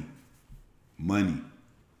money. Money.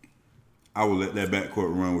 I would let that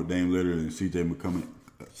backcourt run with Dame Lillard and CJ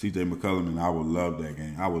McCollum, and I would love that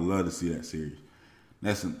game. I would love to see that series.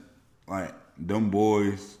 Them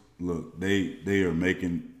boys, look, they're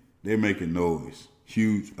making noise.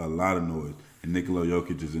 Huge, a lot of noise. And Nikola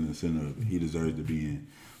Jokic is in the center of it. He deserves to be in.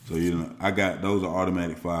 So, I got those are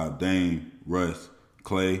automatic 5. Dame, Russ,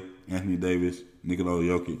 Klay, Anthony Davis, Nikola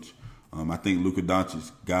Jokic. I think Luka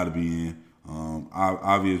Doncic got to be in.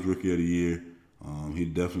 Obvious Rookie of the Year. He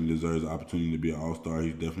definitely deserves the opportunity to be an All-Star.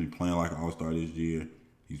 He's definitely playing like an All-Star this year.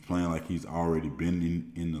 He's playing like he's already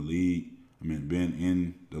been in the league. Been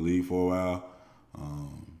in the league for a while.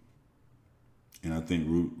 And I think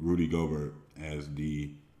Rudy Gobert as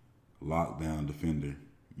the lockdown defender,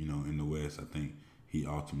 in the West, I think he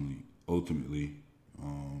ultimately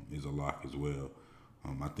is a lock as well.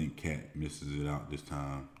 I think Cat misses it out this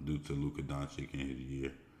time due to Luka Doncic and his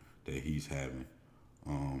year that he's having.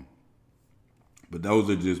 But those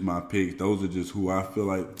are just my picks. Those are just who I feel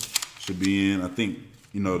like should be in. I think,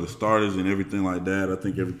 the starters and everything like that, I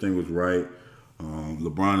think everything was right.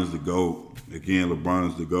 LeBron is the GOAT. Again, LeBron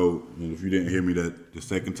is the GOAT. And if you didn't hear me that the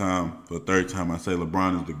second time, for the third time, I say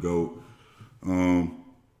LeBron is the GOAT.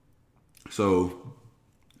 So,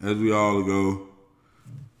 as we all go,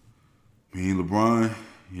 LeBron,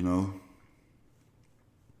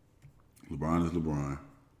 LeBron is LeBron.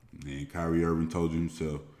 And Kyrie Irving told you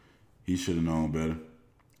himself, he should have known better.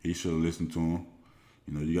 He should have listened to him.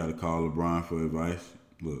 You got to call LeBron for advice.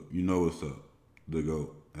 Look, you know what's up. The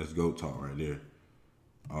GOAT. That's GOAT talk right there.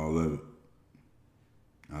 I love it.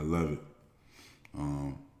 I love it.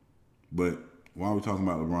 But while we're talking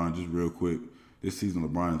about LeBron, just real quick, this season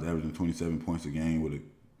LeBron is averaging 27 points a game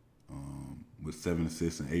with 7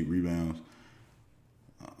 assists and 8 rebounds.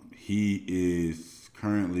 He is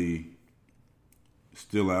currently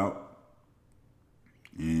still out,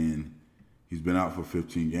 and he's been out for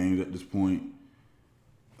 15 games at this point.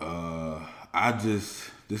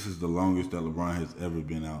 This is the longest that LeBron has ever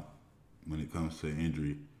been out when it comes to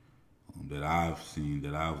injury that I've seen,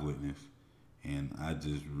 that I've witnessed. And I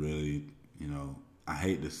just really, I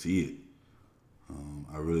hate to see it.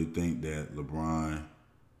 I really think that LeBron,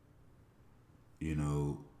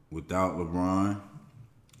 without LeBron,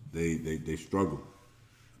 they struggle.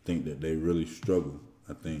 I think that they really struggle.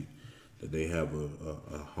 I think that they have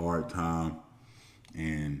a hard time,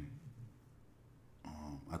 and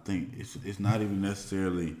I think it's not even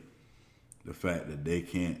necessarily the fact that they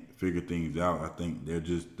can't figure things out. I think they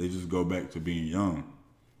just go back to being young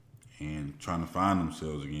and trying to find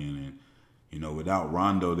themselves again. And without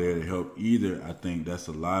Rondo there to help either, I think that's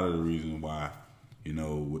a lot of the reason why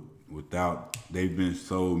without they've been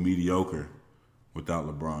so mediocre without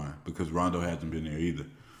LeBron, because Rondo hasn't been there either.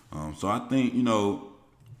 So I think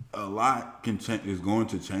a lot is going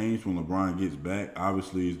to change when LeBron gets back.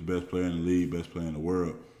 Obviously, he's the best player in the league, best player in the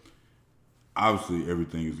world. Obviously,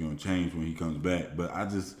 everything is going to change when he comes back. But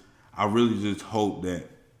I really just hope that,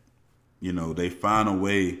 they find a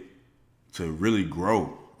way to really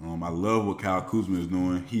grow. I love what Kyle Kuzma is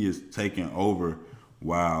doing. He is taking over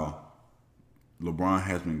while LeBron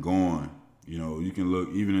has been gone. You can look,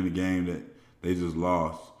 even in the game that they just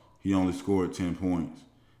lost, he only scored 10 points.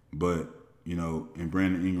 But and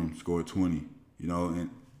Brandon Ingram scored 20. And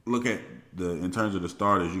look at in terms of the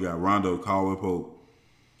starters, you got Rondo, Caldwell Pope.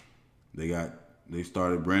 They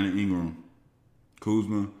started Brandon Ingram,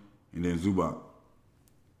 Kuzma, and then Zubac.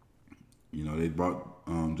 They brought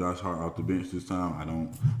Josh Hart off the bench this time.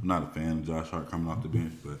 I'm not a fan of Josh Hart coming off the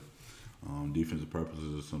bench, but defensive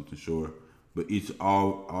purposes or something, sure. But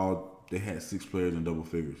they had 6 players in double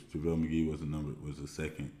figures. JaVale McGee was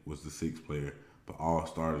the 6th player. but all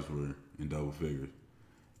starters were in double figures.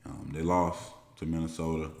 They lost to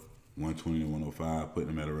Minnesota, 120-105, putting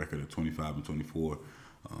them at a record of 25-24.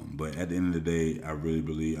 But at the end of the day, I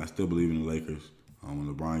still believe in the Lakers.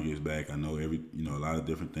 When LeBron gets back, I know a lot of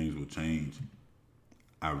different things will change.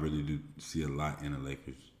 I really do see a lot in the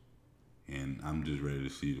Lakers, and I'm just ready to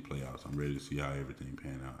see the playoffs. I'm ready to see how everything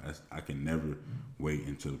pan out. I can never wait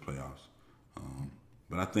until the playoffs.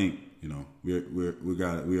 But I think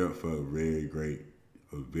we're up for a very,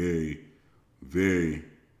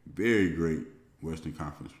 very great Western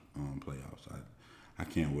Conference playoffs. I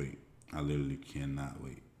can't wait. I literally cannot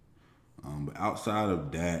wait. But outside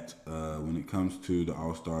of that, when it comes to the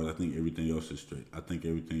All-Stars, I think everything else is straight. I think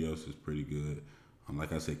everything else is pretty good.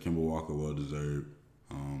 Like I said, Kemba Walker, well-deserved.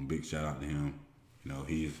 Big shout-out to him.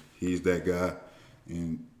 He's that guy.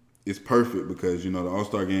 And it's perfect because, the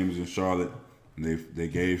All-Star game is in Charlotte. And they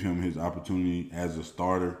gave him his opportunity as a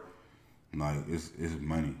starter. Like, it's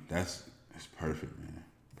money. It's perfect, man.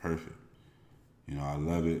 Perfect. I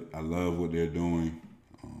love it. I love what they're doing.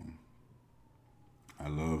 I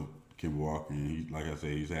love Kemba Walker, and like I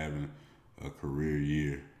said, he's having a career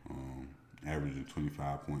year, averaging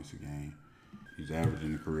 25 points a game. He's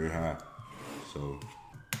averaging a career high. So,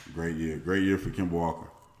 great year for Kemba Walker,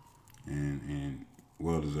 and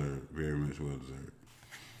well-deserved, very much well-deserved.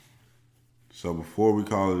 So before we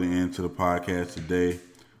call it an end to the podcast today,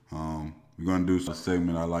 we're going to do a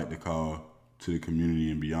segment I like to call To the Community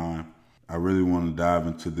and Beyond. I really want to dive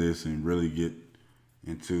into this and really get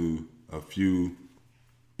into a few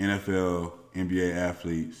NFL, NBA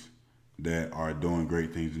athletes that are doing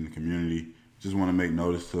great things in the community. Just want to make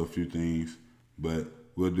notice to a few things, but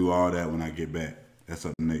we'll do all that when I get back. That's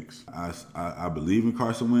up next. I believe in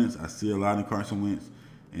Carson Wentz. I see a lot in Carson Wentz.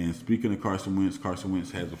 And speaking of Carson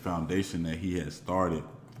Wentz has a foundation that he has started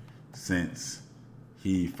since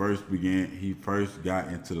he first got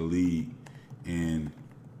into the league, and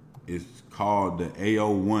it's called the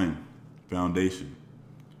AO1 Foundation.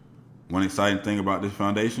 One exciting thing about this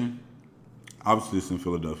foundation, obviously it's in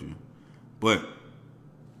Philadelphia, but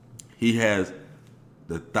he has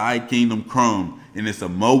the Thai Kingdom Crumb, and it's a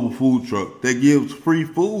mobile food truck that gives free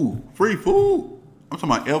food. Free food. I'm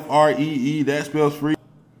talking about F-R-E-E, that spells free.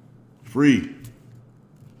 Free.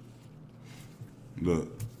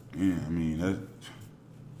 Look, yeah, I mean,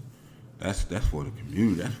 that's for the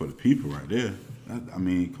community. That's for the people right there.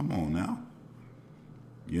 Come on now.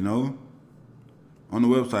 On the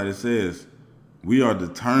website it says, we are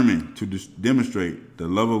determined to demonstrate the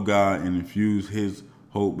love of God and infuse His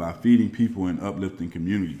hope by feeding people and uplifting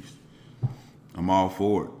communities. I'm all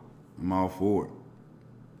for it.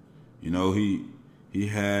 He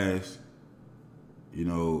has,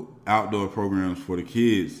 outdoor programs for the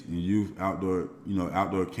kids and youth, outdoor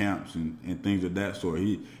camps and things of that sort.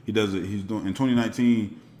 He does it. He's doing in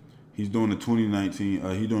 2019. He's doing the charity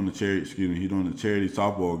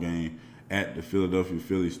softball game at the Philadelphia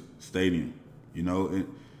Phillies Stadium.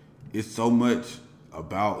 It's so much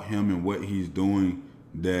about him and what he's doing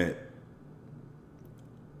that,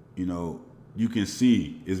 you can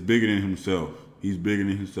see it's bigger than himself. He's bigger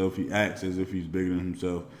than himself. He acts as if he's bigger than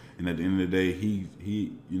himself. And at the end of the day, he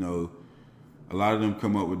a lot of them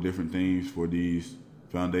come up with different things for these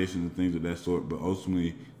foundations and things of that sort, but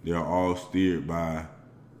ultimately they're all steered by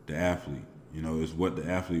the athlete. It's what the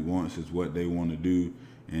athlete wants, it's what they want to do,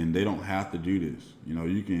 and they don't have to do this.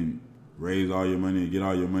 You can raise all your money and get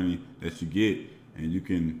all your money that you get, and you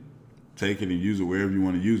can take it and use it wherever you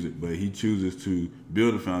want to use it, but he chooses to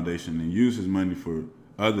build a foundation and use his money for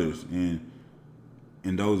others and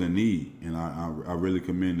those in need, and I really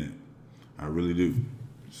commend that. I really do.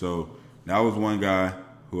 So that was one guy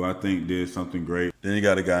who I think did something great. Then you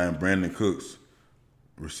got a guy in Brandon Cooks,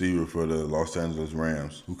 receiver for the Los Angeles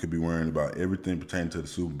Rams, who could be worrying about everything pertaining to the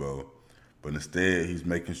Super Bowl, but instead he's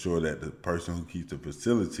making sure that the person who keeps the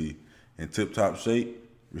facility in tip-top shape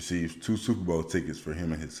receives 2 Super Bowl tickets for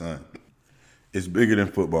him and his son. It's bigger than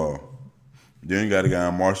football. Then you got a guy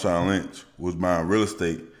in Marshawn Lynch, who's buying real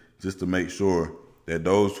estate just to make sure that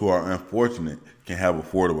those who are unfortunate can have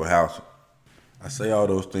affordable housing. I say all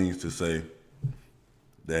those things to say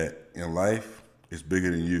that in life, it's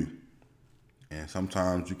bigger than you. And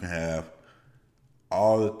sometimes you can have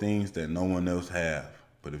all the things that no one else have,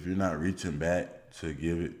 but if you're not reaching back to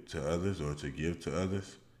give it to others or to give to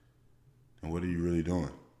others, then what are you really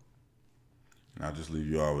doing? And I'll just leave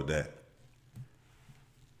you all with that.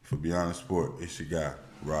 For Beyond the Sport, it's your guy,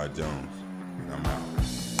 Rod Jones, and I'm out.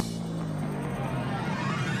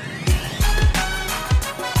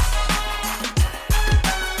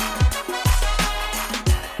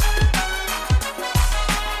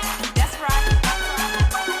 That's right.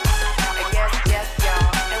 Yes, yes,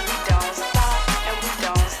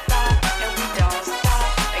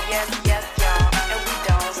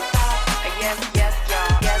 yes, yes.